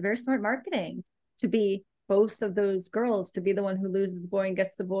 exactly, it's a very smart marketing to be both of those girls, to be the one who loses the boy and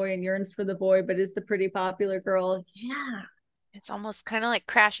gets the boy and yearns for the boy, but is the pretty popular girl. Yeah. It's almost kind of like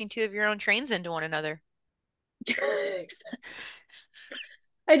crashing two of your own trains into one another. That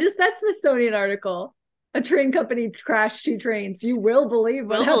Smithsonian article. A train company crashed two trains. You will believe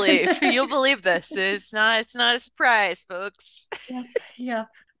what happened next. You'll believe this. It's not a surprise, folks. Yep.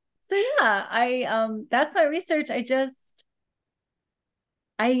 So yeah, that's my research.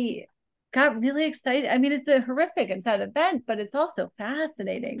 I got really excited. I mean, it's a horrific and sad event, but it's also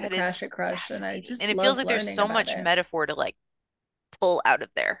fascinating, the That is crash at Crush. And I fascinating. just And it feels love like there's learning so about much it. metaphor to like pull out of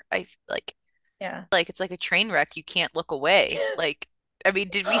there. I like Yeah. like it's like a train wreck. You can't look away. Like, I mean,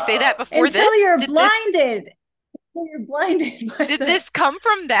 did we say that before Until this? you're blinded. Until you're blinded by Did this come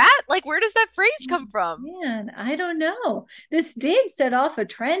from that? Like, where does that phrase come Oh, from? man, I don't know. This did set off a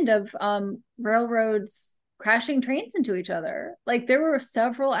trend of railroads crashing trains into each other. Like there were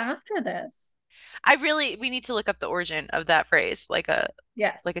several after this. We need to look up the origin of that phrase,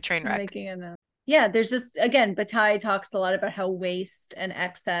 Yes, like a train I'm wreck. making a note. Yeah, there's just, again, Bataille talks a lot about how waste and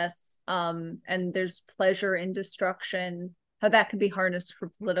excess, and there's pleasure in destruction, how that can be harnessed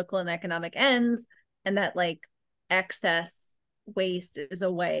for political and economic ends, and that like excess waste is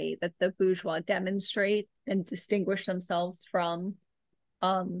a way that the bourgeois demonstrate and distinguish themselves from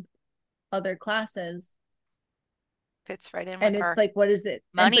other classes. Fits right in And with it's our like, what is it?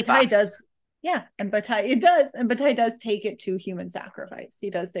 And money Bataille box. does, yeah, and Bataille does take it to human sacrifice.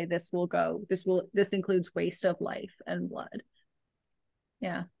 He does say this includes waste of life and blood.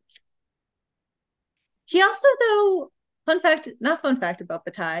 Yeah. He also, though, not fun fact about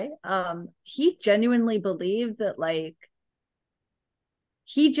Bataille, he genuinely believed that like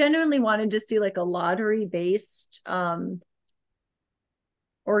he genuinely wanted to see like a lottery based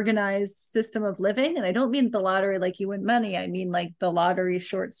organized system of living. And I don't mean the lottery like you win money. I mean like the lottery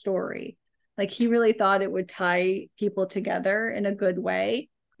short story. Like he really thought it would tie people together in a good way,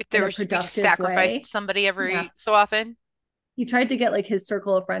 If in there a was, we just productive sacrificed way. somebody Yeah. every so often. he tried to get like his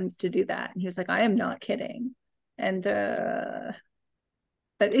circle of friends to do that. And he was like, I am not kidding. And but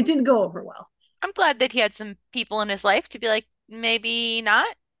it didn't go over well. I'm glad that he had some people in his life to be like, maybe not.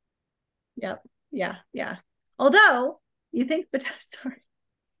 Yep. Yeah. Yeah. Although you think Bataille, sorry,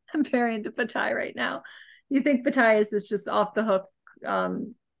 I'm very into Bataille right now. You think Bataille is this just off the hook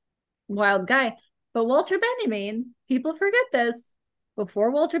wild guy. But Walter Benjamin, people forget this. Before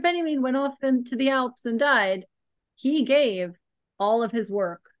Walter Benjamin went off into the Alps and died, he gave all of his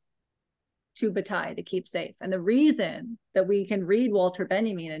work to Bataille to keep safe. And the reason that we can read Walter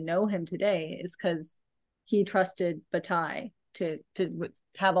Benjamin and know him today is because he trusted Bataille to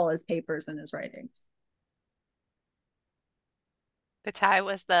have all his papers and his writings. Bataille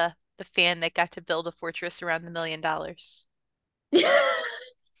was the fan that got to build a fortress around $1 million.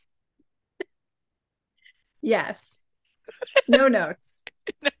 Yes. No notes.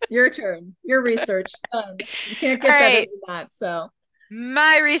 Your turn. Your research. You can't All get better right. than that. So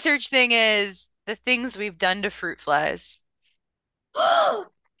My research thing is the things we've done to fruit flies.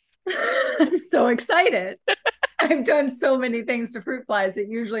 I'm so excited. I've done so many things to fruit flies. It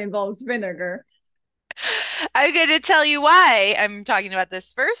usually involves vinegar. I'm going to tell you why I'm talking about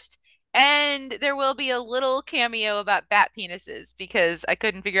this first. And there will be a little cameo about bat penises because I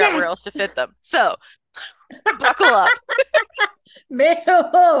couldn't figure out where Yes. else to fit them. So buckle up.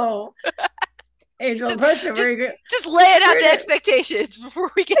 Mayo. Angel, Just, question. just, just laying out the Where expectations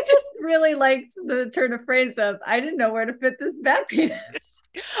before we I get to. just really liked the turn of phrase of I didn't know where to fit this bat penis.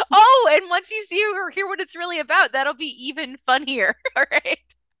 Oh, and once you see or hear what it's really about, that'll be even funnier. All right.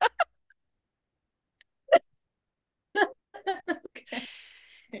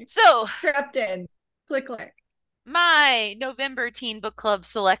 Okay. So Strapped in. Click click. my November Teen Book Club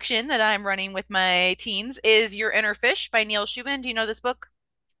selection that I'm running with my teens is Your Inner Fish by Neil Shubin. Do you know this book?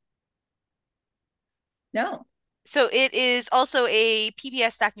 No. So it is also a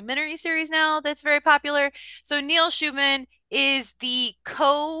PBS documentary series now that's very popular. So Neil Shubin is the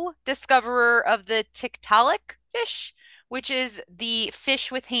co-discoverer of the Tiktaalik fish, which is the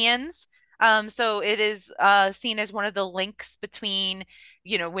fish with hands. So it is seen as one of the links between,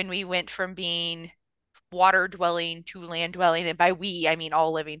 when we went from being water dwelling to land dwelling, and by we I mean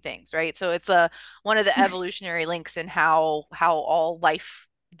all living things, right? So it's one of the evolutionary links in how all life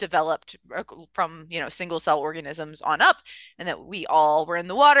developed from single cell organisms on up, and that we all were in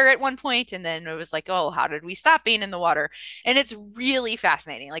the water at one point, and then it was like, oh, how did we stop being in the water? And it's really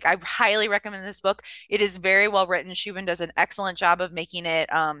fascinating. Like, I highly recommend this book. It is very well written. Shubin does an excellent job of making it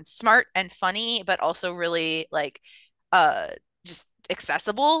smart and funny, but also really like uh just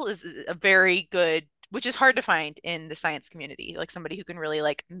accessible. Is a very good, which is hard to find in the science community, like somebody who can really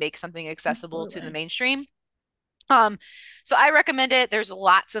like make something accessible to the Absolutely. mainstream. Um, so I recommend it. There's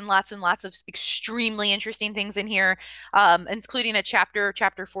lots and lots and lots of extremely interesting things in here, including chapter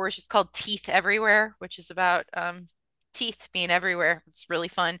 4 is just called Teeth Everywhere, which is about teeth being everywhere. It's really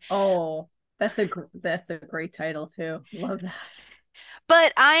fun. Oh, that's a great title too. Love that.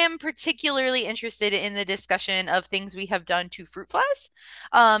 But I am particularly interested in the discussion of things we have done to fruit flies.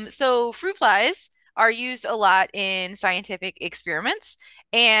 So fruit flies are used a lot in scientific experiments,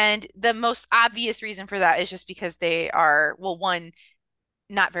 and the most obvious reason for that is just because they are, well, one,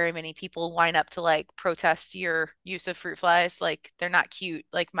 not very many people line up to like protest your use of fruit flies. Like, they're not cute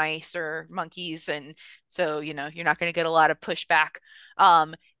like mice or monkeys, and so you're not going to get a lot of pushback.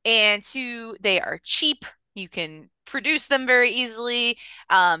 And two, they are cheap. You can produce them very easily.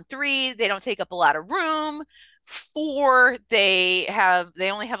 Three, they don't take up a lot of room. Four, they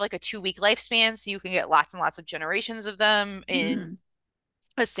only have like a 2 week lifespan, so you can get lots and lots of generations of them in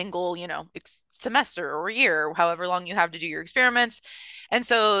Mm. a single, semester or year, or however long you have to do your experiments. And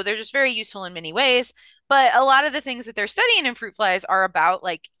so they're just very useful in many ways. But a lot of the things that they're studying in fruit flies are about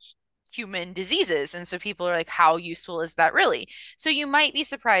like human diseases. And so people are like, how useful is that really? So you might be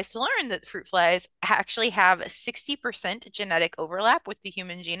surprised to learn that fruit flies actually have 60% genetic overlap with the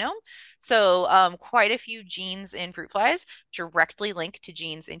human genome. So quite a few genes in fruit flies directly link to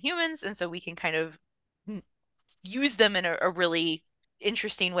genes in humans. And so we can kind of use them in a really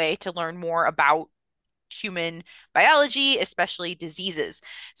interesting way to learn more about human biology, especially diseases.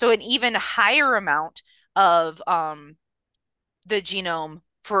 So an even higher amount of the genome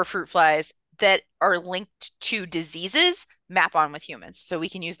for fruit flies that are linked to diseases map on with humans. So we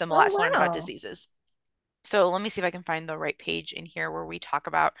can use them a Oh lot to learn about wow. diseases. So let me see if I can find the right page in here where we talk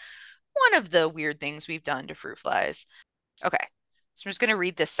about one of the weird things we've done to fruit flies. Okay, so I'm just going to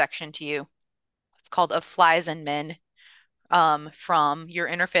read this section to you. It's called Of Flies and Men, from Your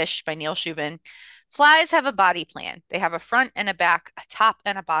Inner Fish by Neil Shubin. Flies have a body plan. They have a front and a back, a top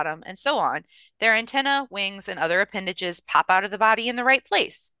and a bottom, and so on. Their antenna, wings, and other appendages pop out of the body in the right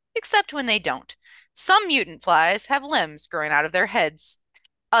place, except when they don't. Some mutant flies have limbs growing out of their heads.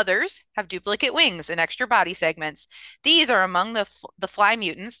 Others have duplicate wings and extra body segments. These are among the fly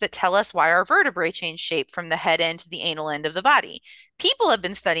mutants that tell us why our vertebrae change shape from the head end to the anal end of the body. People have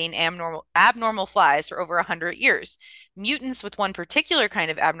been studying abnormal flies for over 100 years. Mutants with one particular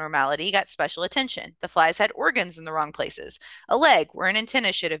kind of abnormality got special attention. The flies had organs in the wrong places, a leg where an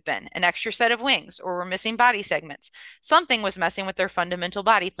antenna should have been, an extra set of wings, or were missing body segments. Something was messing with their fundamental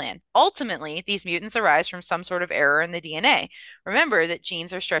body plan. Ultimately, these mutants arise from some sort of error in the DNA. Remember that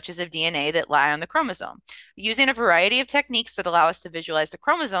genes are stretches of DNA that lie on the chromosome. Using a variety of techniques that allow us to visualize the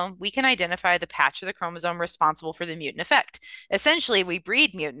chromosome, we can identify the patch of the chromosome responsible for the mutant effect. Essentially, we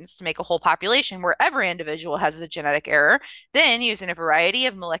breed mutants to make a whole population where every individual has the genetic error. Then, using a variety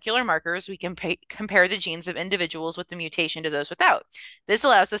of molecular markers, we can compare the genes of individuals with the mutation to those without. This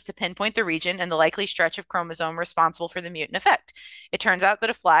allows us to pinpoint the region and the likely stretch of chromosome responsible for the mutant effect. It turns out that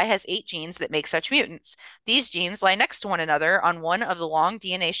a fly has 8 genes that make such mutants. These genes lie next to one another on one of the long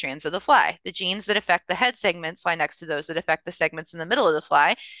DNA strands of the fly. The genes that affect the head segments lie next to those that affect the segments in the middle of the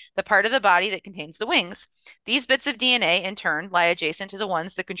fly, the part of the body that contains the wings. These bits of DNA, in turn, lie adjacent to the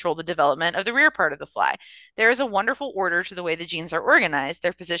ones that control the development of the rear part of the fly. There is a wonderful order to the way the genes are organized.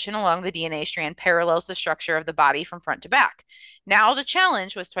 Their position along the DNA strand parallels the structure of the body from front to back. Now, the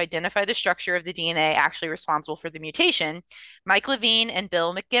challenge was to identify the structure of the DNA actually responsible for the mutation. Mike Levine and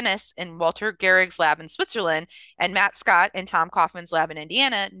Bill McGinnis in Walter Gehrig's lab in Switzerland, and Matt Scott and Tom Kaufman's lab in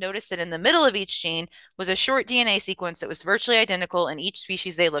Indiana noticed that in the middle of each gene was a short DNA sequence that was virtually identical in each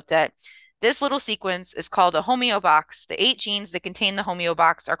species they looked at. This little sequence is called a homeobox. The 8 genes that contain the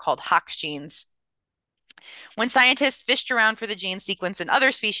homeobox are called Hox genes. When scientists fished around for the gene sequence in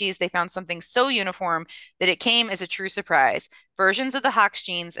other species, they found something so uniform that it came as a true surprise. Versions of the Hox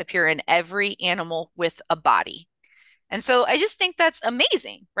genes appear in every animal with a body. And so I just think that's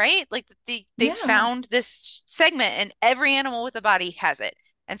amazing, right? Like they Yeah. found this segment and every animal with a body has it.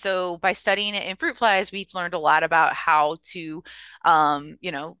 And so by studying it in fruit flies, we've learned a lot about how to,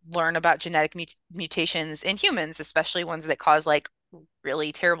 learn about genetic mutations in humans, especially ones that cause like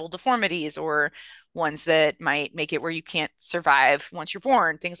really terrible deformities or ones that might make it where you can't survive once you're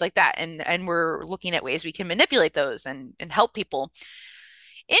born, things like that. And we're looking at ways we can manipulate those and help people.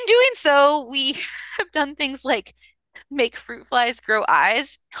 In doing so, we have done things like make fruit flies grow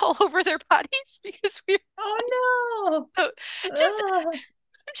eyes all over their bodies because we're Oh no. so just Ugh.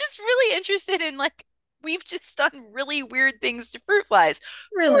 I'm just really interested in like we've just done really weird things to fruit flies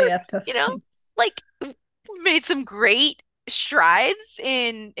Really for, effed up things. like made some great strides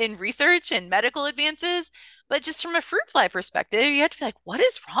in research and medical advances, but just from a fruit fly perspective, you have to be like, what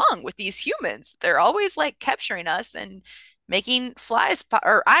is wrong with these humans? They're always like capturing us and making flies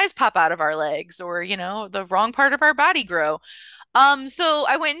or eyes pop out of our legs or, the wrong part of our body grow. So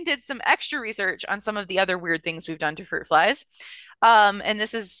I went and did some extra research on some of the other weird things we've done to fruit flies. And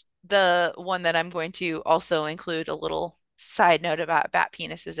this is the one that I'm going to also include a little side note about bat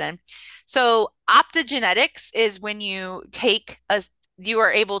penises in. So optogenetics is when you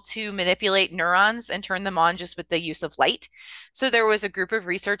are able to manipulate neurons and turn them on just with the use of light. So there was a group of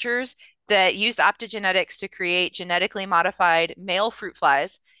researchers that used optogenetics to create genetically modified male fruit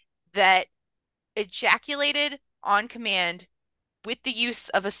flies that ejaculated on command with the use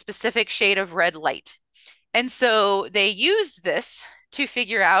of a specific shade of red light. And so they used this to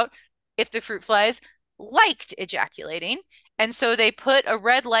figure out if the fruit flies liked ejaculating. And so they put a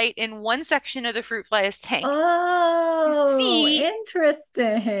red light in one section of the fruit fly's tank to Oh, see if the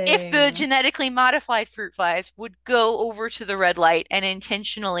interesting. genetically modified fruit flies would go over to the red light and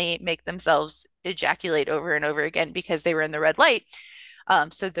intentionally make themselves ejaculate over and over again because they were in the red light.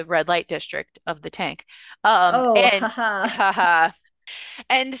 So the red light district of the tank. Oh, And haha. haha.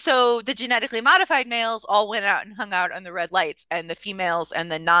 And so the genetically modified males all went out and hung out on the red lights, and the females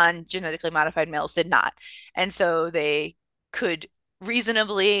and the non-genetically modified males did not. And so they could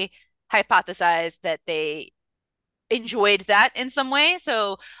reasonably hypothesize that they enjoyed that in some way.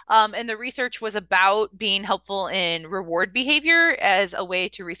 So, and the research was about being helpful in reward behavior as a way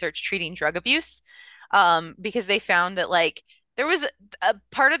to research treating drug abuse, because they found that like there was a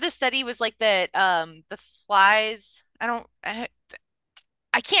part of the study was like that the flies,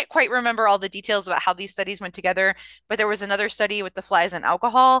 I can't quite remember all the details about how these studies went together, but there was another study with the flies and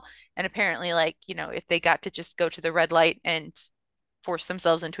alcohol. And apparently, like, if they got to just go to the red light and force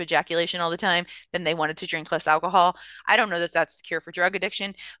themselves into ejaculation all the time, then they wanted to drink less alcohol. I don't know that that's the cure for drug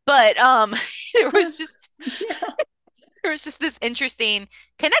addiction, but there was just Yeah. there was just this interesting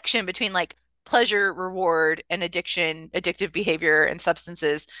connection between like pleasure, reward, and addictive behavior and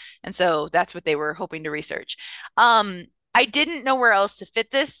substances. And so that's what they were hoping to research. I didn't know where else to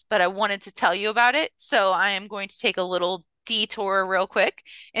fit this, but I wanted to tell you about it. So I am going to take a little detour real quick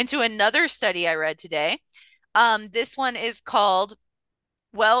into another study I read today. This one is called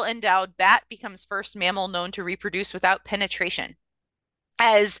Well-Endowed Bat Becomes First Mammal Known to Reproduce Without Penetration.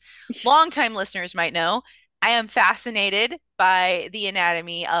 As longtime listeners might know, I am fascinated by the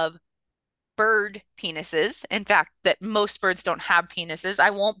anatomy of bird penises. In fact, that most birds don't have penises. I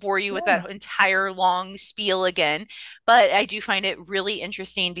won't bore you with Yeah. that entire long spiel again, but I do find it really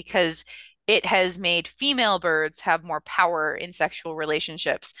interesting because it has made female birds have more power in sexual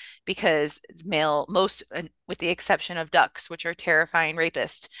relationships because most, with the exception of ducks, which are terrifying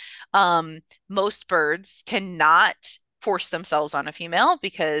rapists, most birds cannot force themselves on a female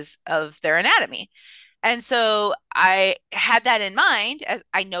because of their anatomy. And so I had that in mind as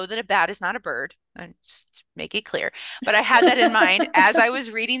I know that a bat is not a bird, and just to make it clear, but I had that in mind as I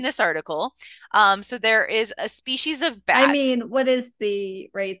was reading this article. So there is a species of I bat. mean, what is the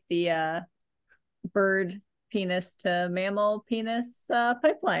bird penis to mammal penis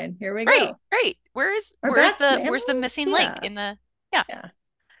pipeline? Here we Right, go. right. Are Where's bats where's the mammals? missing link Yeah. in the yeah. Yeah.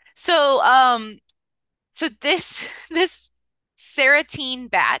 So so this serotine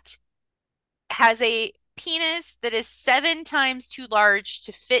bat has a penis that is 7 times too large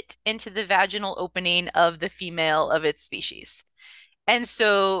to fit into the vaginal opening of the female of its species. And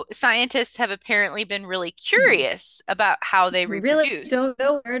so scientists have apparently been really curious about how they We really reproduce. don't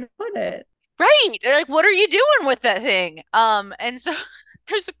know where to put it. Right. They're like, what are you doing with that thing? And so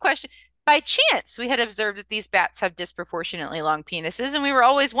there's a question. By chance, we had observed that these bats have disproportionately long penises, and we were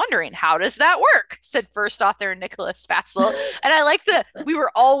always wondering, how does that work? Said first author Nicholas Fassel. And I like that we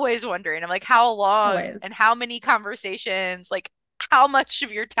were always wondering. I'm like, how long Always. and how many conversations, like how much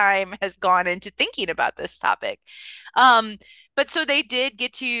of your time has gone into thinking about this topic? But so they did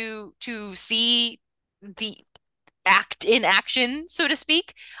get to see the act in action, so to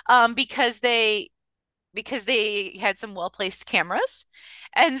speak, because they had some well-placed cameras.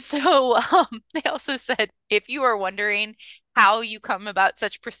 And so they also said, if you are wondering how you come about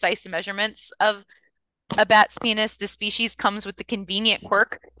such precise measurements of a bat's penis, the species comes with the convenient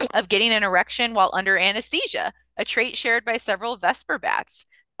quirk of getting an erection while under anesthesia, a trait shared by several Vesper bats.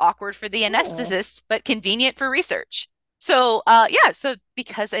 Awkward for the Cool. anesthetist, but convenient for research. So, yeah, so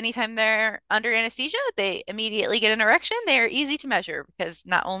because anytime they're under anesthesia, they immediately get an erection. They are easy to measure because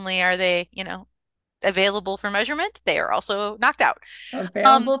not only are they, available for measurement, they are also knocked out. Um,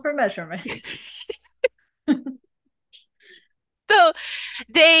 Available for measurement. so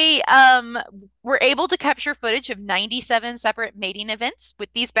they were able to capture footage of 97 separate mating events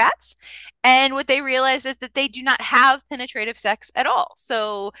with these bats. And what they realized is that they do not have penetrative sex at all.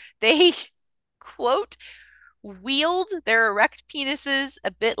 So they, quote, wheeled their erect penises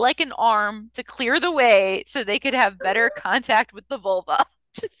a bit like an arm to clear the way so they could have better contact with the vulva.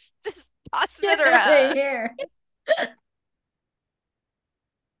 Just tossing it Get out of around. here.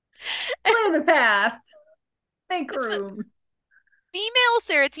 Clear the path. Make So room. female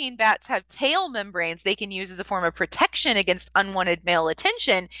serotine bats have tail membranes they can use as a form of protection against unwanted male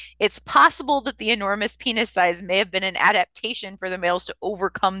attention. It's possible that the enormous penis size may have been an adaptation for the males to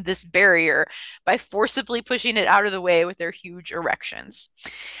overcome this barrier by forcibly pushing it out of the way with their huge erections.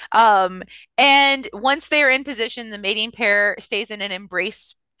 And once they are in position, the mating pair stays in an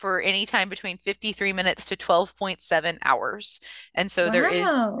embrace for any time between 53 minutes to 12.7 hours. And so there is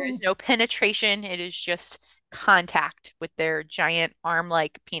Wow. no penetration. It is just contact with their giant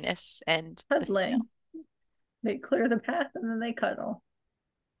arm-like penis and the female. Cuddling. They clear the path and then they cuddle.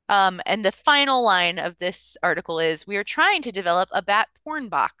 And the final line of this article is, we are trying to develop a bat porn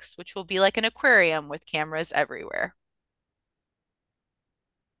box, which will be like an aquarium with cameras everywhere.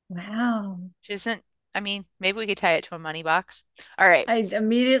 Wow. Which isn't, I mean, maybe we could tie it to a money box. All right. I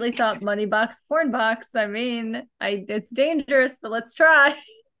immediately thought money box, porn box. I mean, it's dangerous, but let's try.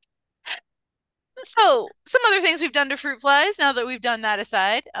 So, some other things we've done to fruit flies now that we've done that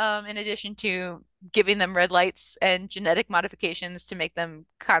aside, in addition to giving them red lights and genetic modifications to make them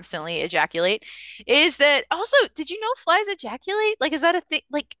constantly ejaculate, is that also, did you know flies ejaculate? Like, is that a thing?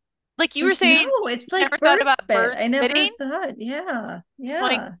 Like you were saying, No, it's you never like thought bird about spit. birds I never spitting? thought. Yeah.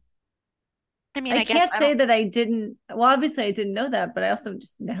 Like, Yeah. I mean, I I guess can't I say don't. that I didn't. Well, obviously I didn't know that, but I also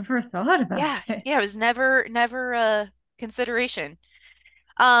just never thought about Yeah, it. yeah, it was never a consideration.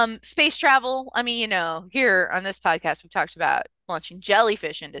 Space travel. I mean, here on this podcast, we've talked about launching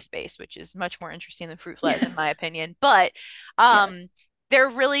jellyfish into space, which is much more interesting than fruit flies, in Yes. my opinion. But Yes. they're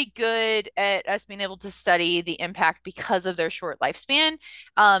really good at us being able to study the impact because of their short lifespan.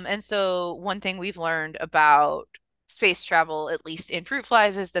 And so one thing we've learned about space travel, at least in fruit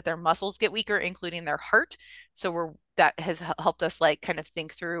flies, is that their muscles get weaker, including their heart. So that has helped us like kind of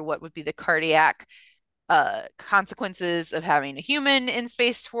think through what would be the cardiac consequences of having a human in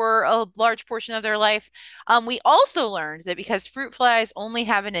space for a large portion of their life. We also learned that because fruit flies only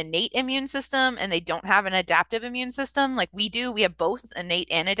have an innate immune system and they don't have an adaptive immune system like we do, we have both innate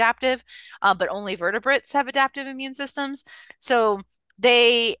and adaptive, but only vertebrates have adaptive immune systems. So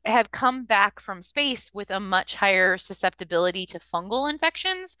they have come back from space with a much higher susceptibility to fungal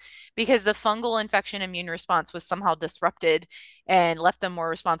infections because the fungal infection immune response was somehow disrupted and left them more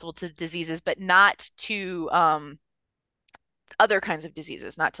responsible to diseases, but not to other kinds of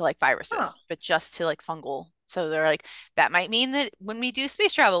diseases, not to like Huh. viruses, but just to like fungal. So they're like, that might mean that when we do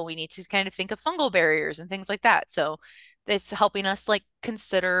space travel, we need to kind of think of fungal barriers and things like that. So it's helping us like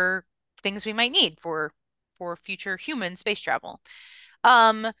consider things we might need for future human space travel.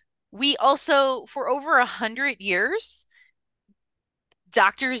 Um, we also, for over 100 years,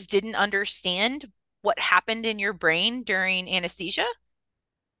 doctors didn't understand what happened in your brain during anesthesia.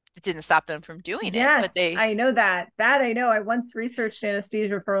 It didn't stop them from doing it, but Yes, I know that. That I know. I once researched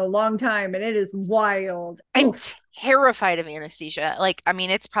anesthesia for a long time and it is wild. I'm Oof. terrified of anesthesia. Like, I mean,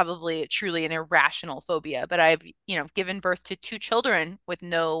 it's probably truly an irrational phobia, but I've, given birth to two children with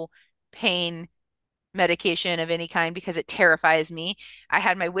no pain medication of any kind because it terrifies me. I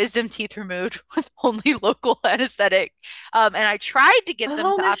had my wisdom teeth removed with only local anesthetic. And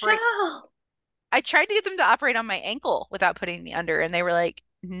Oh, Michelle. I tried to get them to operate on my ankle without putting me under, and they were like,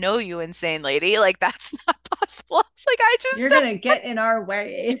 "No, you insane lady, like that's not possible." It's like I just You're don't, gonna get in our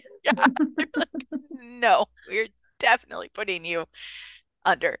way. yeah. They're like, "No, we're definitely putting you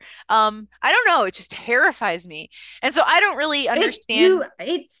under." I don't know, it just terrifies me. And so I don't really understand,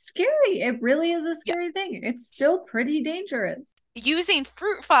 It's scary. It really is a yeah, scary thing. It's still pretty dangerous. using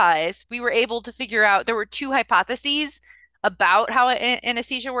fruit flies, we were able to figure out there were two hypotheses about how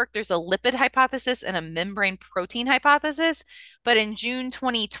anesthesia worked. There's a lipid hypothesis and a membrane protein hypothesis. But in June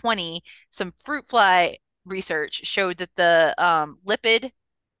 2020, some fruit fly research showed that the lipid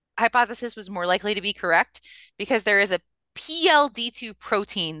hypothesis was more likely to be correct because there is a PLD2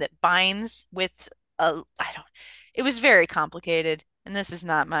 protein that binds with I don't, it was very complicated. And this is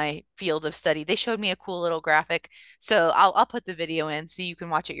not my field of study. They showed me a cool little graphic. So I'll put the video in so you can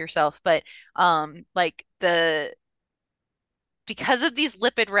watch it yourself. But like because of these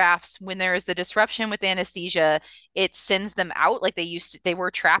lipid rafts, when there is the disruption with anesthesia, it sends them out like they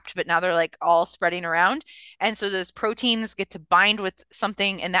were trapped, but now they're like all spreading around. And so those proteins get to bind with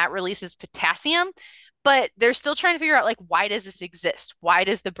something and that releases potassium. But they're still trying to figure out like why does this exist? Why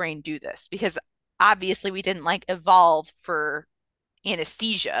does the brain do this? Because obviously we didn't like evolve for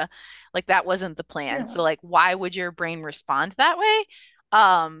anesthesia. Like that wasn't the plan. Yeah. So like why would your brain respond that way?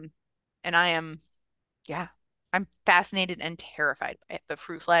 Um, and yeah, I'm fascinated and terrified by it. The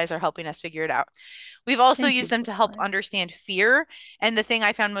fruit flies are helping us figure it out. We've also Thank used you, them fruit to help flies. understand fear. And the thing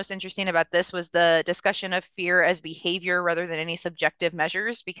I found most interesting about this was the discussion of fear as behavior rather than any subjective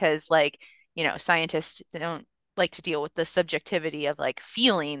measures, because, like, scientists don't like to deal with the subjectivity of like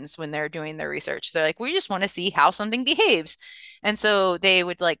feelings when they're doing their research. They're like, we just want to see how something behaves. And so they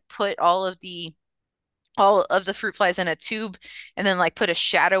would like put all of the fruit flies in a tube and then like put a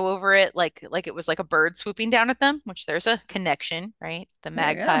shadow over it like it was like a bird swooping down at them, which there's a connection, right? The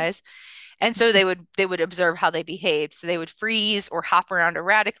There you magpies. And so they would observe how they behaved. So they would freeze or hop around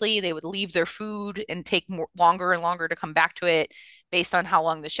erratically. They would leave their food and take longer and longer to come back to it based on how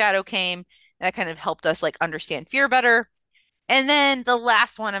long the shadow came. And that kind of helped us like understand fear better. And then the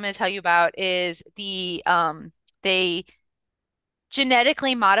last one I'm going to tell you about is they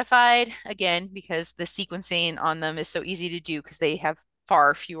genetically modified, again, because the sequencing on them is so easy to do because they have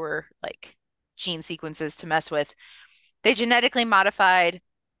far fewer like gene sequences to mess with. They genetically modified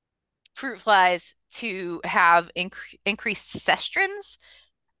fruit flies to have increased cestrins,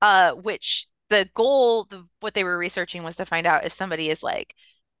 which the goal, what they were researching was to find out if somebody is like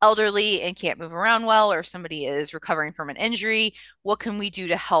elderly and can't move around well, or if somebody is recovering from an injury, what can we do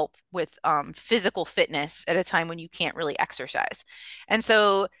to help with physical fitness at a time when you can't really exercise? And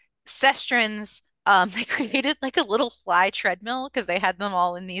so cestrins, they created like a little fly treadmill because they had them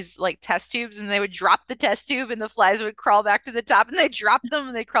all in these like test tubes, and they would drop the test tube and the flies would crawl back to the top, and they drop them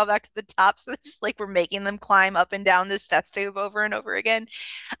and they crawl back to the top. So they just like we're making them climb up and down this test tube over and over again.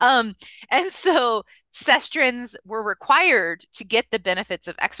 Um, and so cestrins were required to get the benefits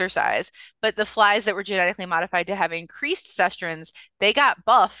of exercise, but the flies that were genetically modified to have increased cestrins, they got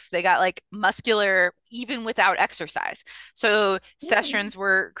buff, they got like muscular even without exercise. So Hmm. cestrins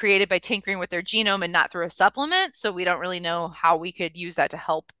were created by tinkering with their genome and not through a supplement. So we don't really know how we could use that to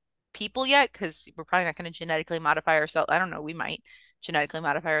help people yet because we're probably not going to genetically modify ourselves. I don't know, we might genetically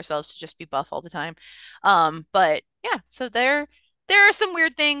modify ourselves to just be buff all the time. But yeah, so there are some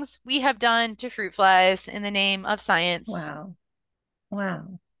weird things we have done to fruit flies in the name of science. Wow.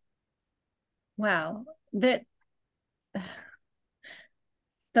 Wow. Wow. That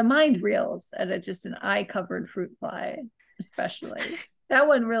the mind reels at just an eye covered fruit fly, especially. That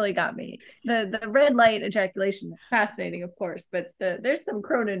one really got me. The red light ejaculation, fascinating, of course, but there's some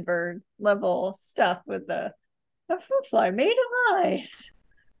Cronenberg level stuff with the fruit fly made of eyes.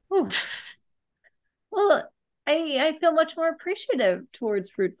 Ooh. Well, I feel much more appreciative towards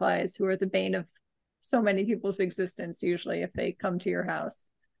fruit flies who are the bane of so many people's existence, usually if they come to your house.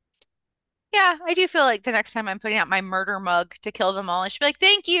 Yeah, I do feel like the next time I'm putting out my murder mug to kill them all, I should be like,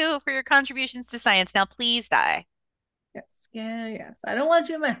 thank you for your contributions to science. Now please die. Yes, yeah, yes. I don't want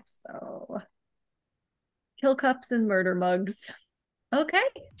you in my house though. Kill cups and murder mugs. Okay.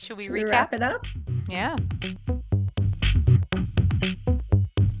 Should we Should we recap? wrap it up? Yeah.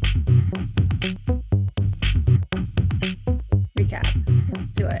 Recap.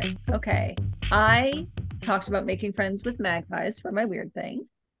 Let's do it. Okay. I talked about making friends with magpies for my weird thing.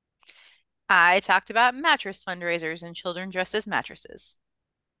 I talked about mattress fundraisers and children dressed as mattresses.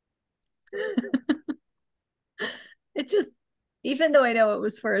 It just, even though I know it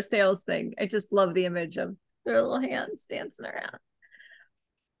was for a sales thing, I just love the image of their little hands dancing around.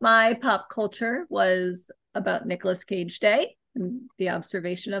 My pop culture was about Nicolas Cage Day and the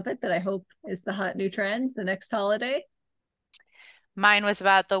observation of it that I hope is the hot new trend the next holiday. Mine was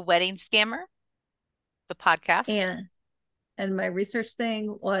about the wedding scammer, the podcast. And my research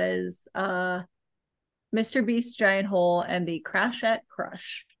thing was Mr. Beast's giant hole and the crash at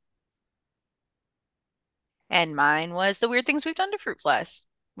crush. And mine was the weird things we've done to fruit flies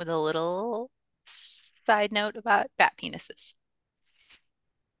with a little side note about bat penises.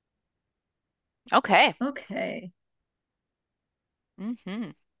 Okay. Okay.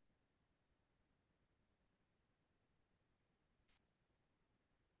 Hmm.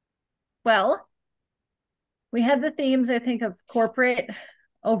 Well, we had the themes, I think, of corporate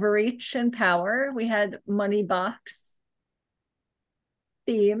overreach and power. We had money box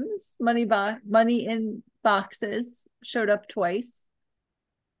themes. Money in boxes showed up twice.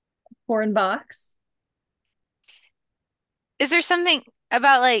 Porn box. Is there something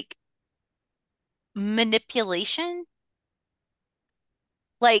about like manipulation?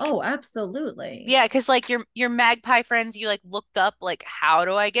 Like, Oh, absolutely. yeah, because like your magpie friends, you like looked up like how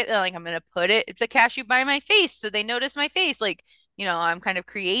do I get like I'm gonna put it the cashew by my face so they notice my face. Like, I'm kind of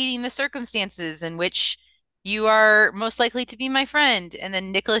creating the circumstances in which you are most likely to be my friend. And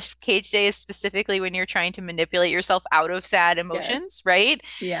then Nicolas Cage Day is specifically when you're trying to manipulate yourself out of sad Yes. emotions, right?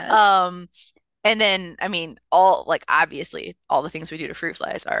 Yes. Um, and then I mean all like obviously all the things we do to fruit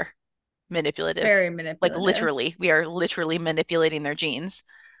flies are manipulative. Very Like manipulative. literally, we are literally manipulating their genes.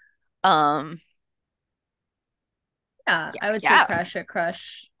 Um, Yeah, yeah, I would say yeah. crash at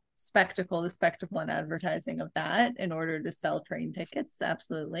crush spectacle, the spectacle and advertising of that in order to sell train tickets.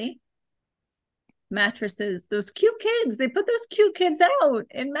 Absolutely. Mattresses, those cute kids, they put those cute kids out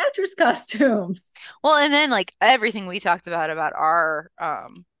in mattress costumes. Well, and then like everything we talked about our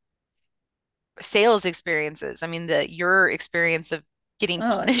sales experiences. I mean, the your experience of getting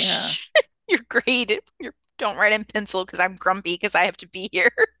Oh, yeah. punished, your grade, your don't write in pencil because I'm grumpy because I have to be here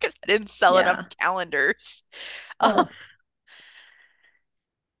because I didn't sell enough Yeah. calendars. Uh, Oh,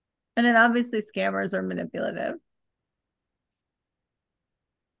 and then obviously scammers are manipulative.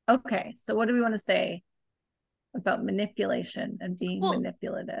 Okay, so what do we want to say about manipulation and being well,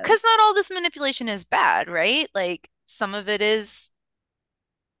 manipulative? because not all this manipulation is bad, right? Like some of it is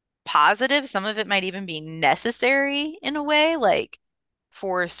positive, some of it might even be necessary in a way, like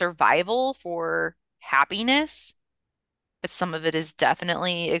for survival, for happiness, but some of it is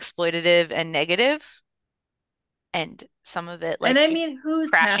definitely exploitative and negative, and some of it, And like I just mean, whose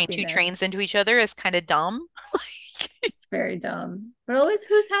crashing two trains happiness? into each other, is kind of dumb. Like, It's very dumb. But always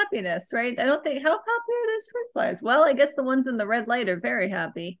whose happiness, right? I don't think how happy are those fruit flies? Well, I guess the ones in the red light are very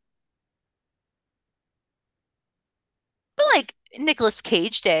happy. but like Nicolas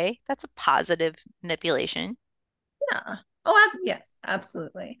Cage Day, that's a positive manipulation. Yeah. Oh, yes,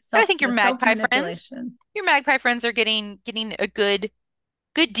 absolutely. And I think Self manipulation. your magpie friends are getting a good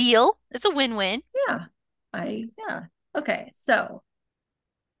deal. It's a win-win. Yeah. Yeah. Okay. So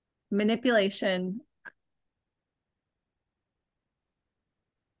manipulation.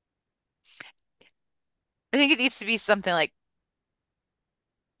 I think it needs to be something like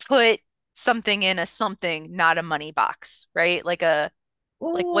put something in a something, not a money box, right? Like Oh,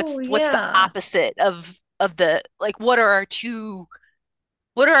 what's the yeah. opposite of the like what are our two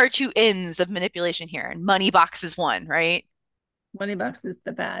ends of manipulation here? And money box is one, right? Moneybox is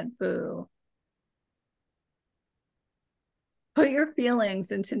the bad boo. Put your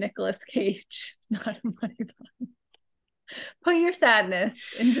feelings into Nicolas Cage, not a money box. Put your sadness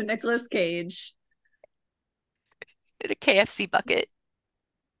into Nicolas Cage. In a KFC bucket.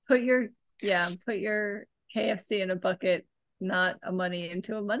 Put your put your KFC in a bucket, not a money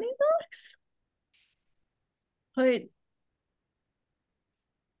into a money box. Put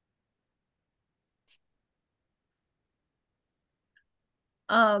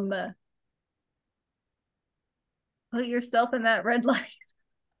um put yourself in that red light.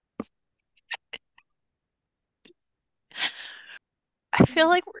 I feel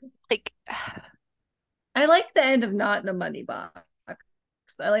like we're like I like the end of not in a money box.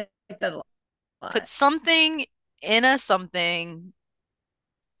 I like that a put lot. something in a something,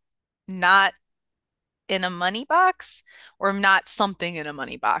 not in a money box, or not something in a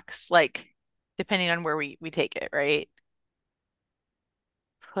money box, like depending on where we take it, right?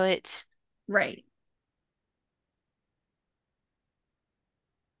 Put Right.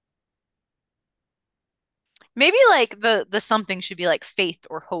 maybe like the something should be like faith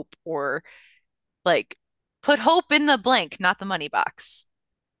or hope or like put hope in the blank, not the money box.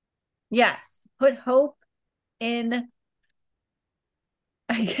 Yes. Put hope in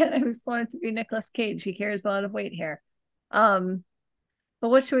again, I just want it to be Nicolas Cage. He carries a lot of weight here. Um, but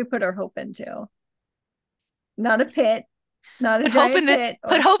what should we put our hope into? Not a pit, not a giant pit,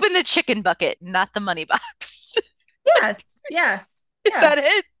 Put or hope in the chicken bucket, not the money box. yes, yes, Is that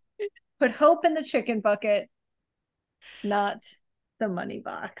yes. it? Put hope in the chicken bucket, not the money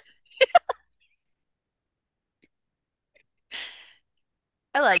box.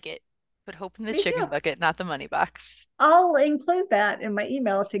 I like it. Put hope in the Me chicken too. bucket, not the money box. I'll include that in my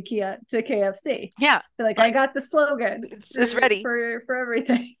email to KFC. Yeah, Be like, I like got the slogan it's ready. for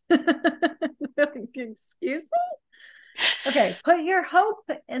everything. Excuse me? Okay, put your hope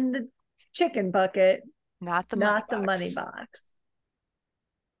in the chicken bucket, Not the money not the money box. box.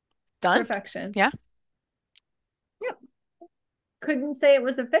 Done? Perfection. Yeah, Yep. Couldn't say it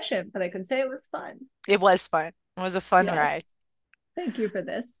was efficient, but I could say it was fun. it was fun. It was a fun ride. Yes. Thank you for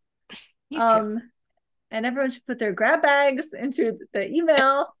this. You too. And everyone should put their grab bags into the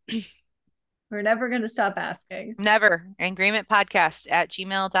email. We're never going to stop asking. Never.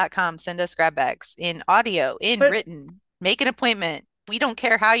 Agreementpodcast@gmail.com. Send us grab bags in audio, in But written. Make an appointment. We don't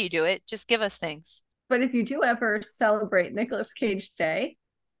care how you do it. Just give us things. but if you do ever celebrate Nicolas Cage Day,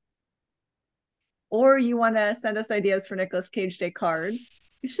 or you want to send us ideas for Nicolas Cage Day cards,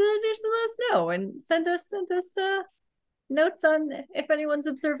 you should just let us know and send us notes on if anyone's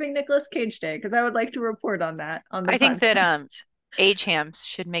observing Nicolas Cage Day, because I would like to report on that on the I think that podcast. Age Hams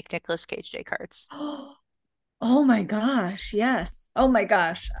should make Nicolas Cage Day cards. Oh my gosh, yes. Oh my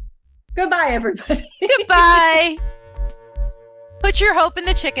gosh. Goodbye, everybody. Goodbye. Put your hope in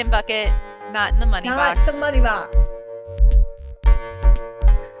the chicken bucket, not in the money Not box. the money box.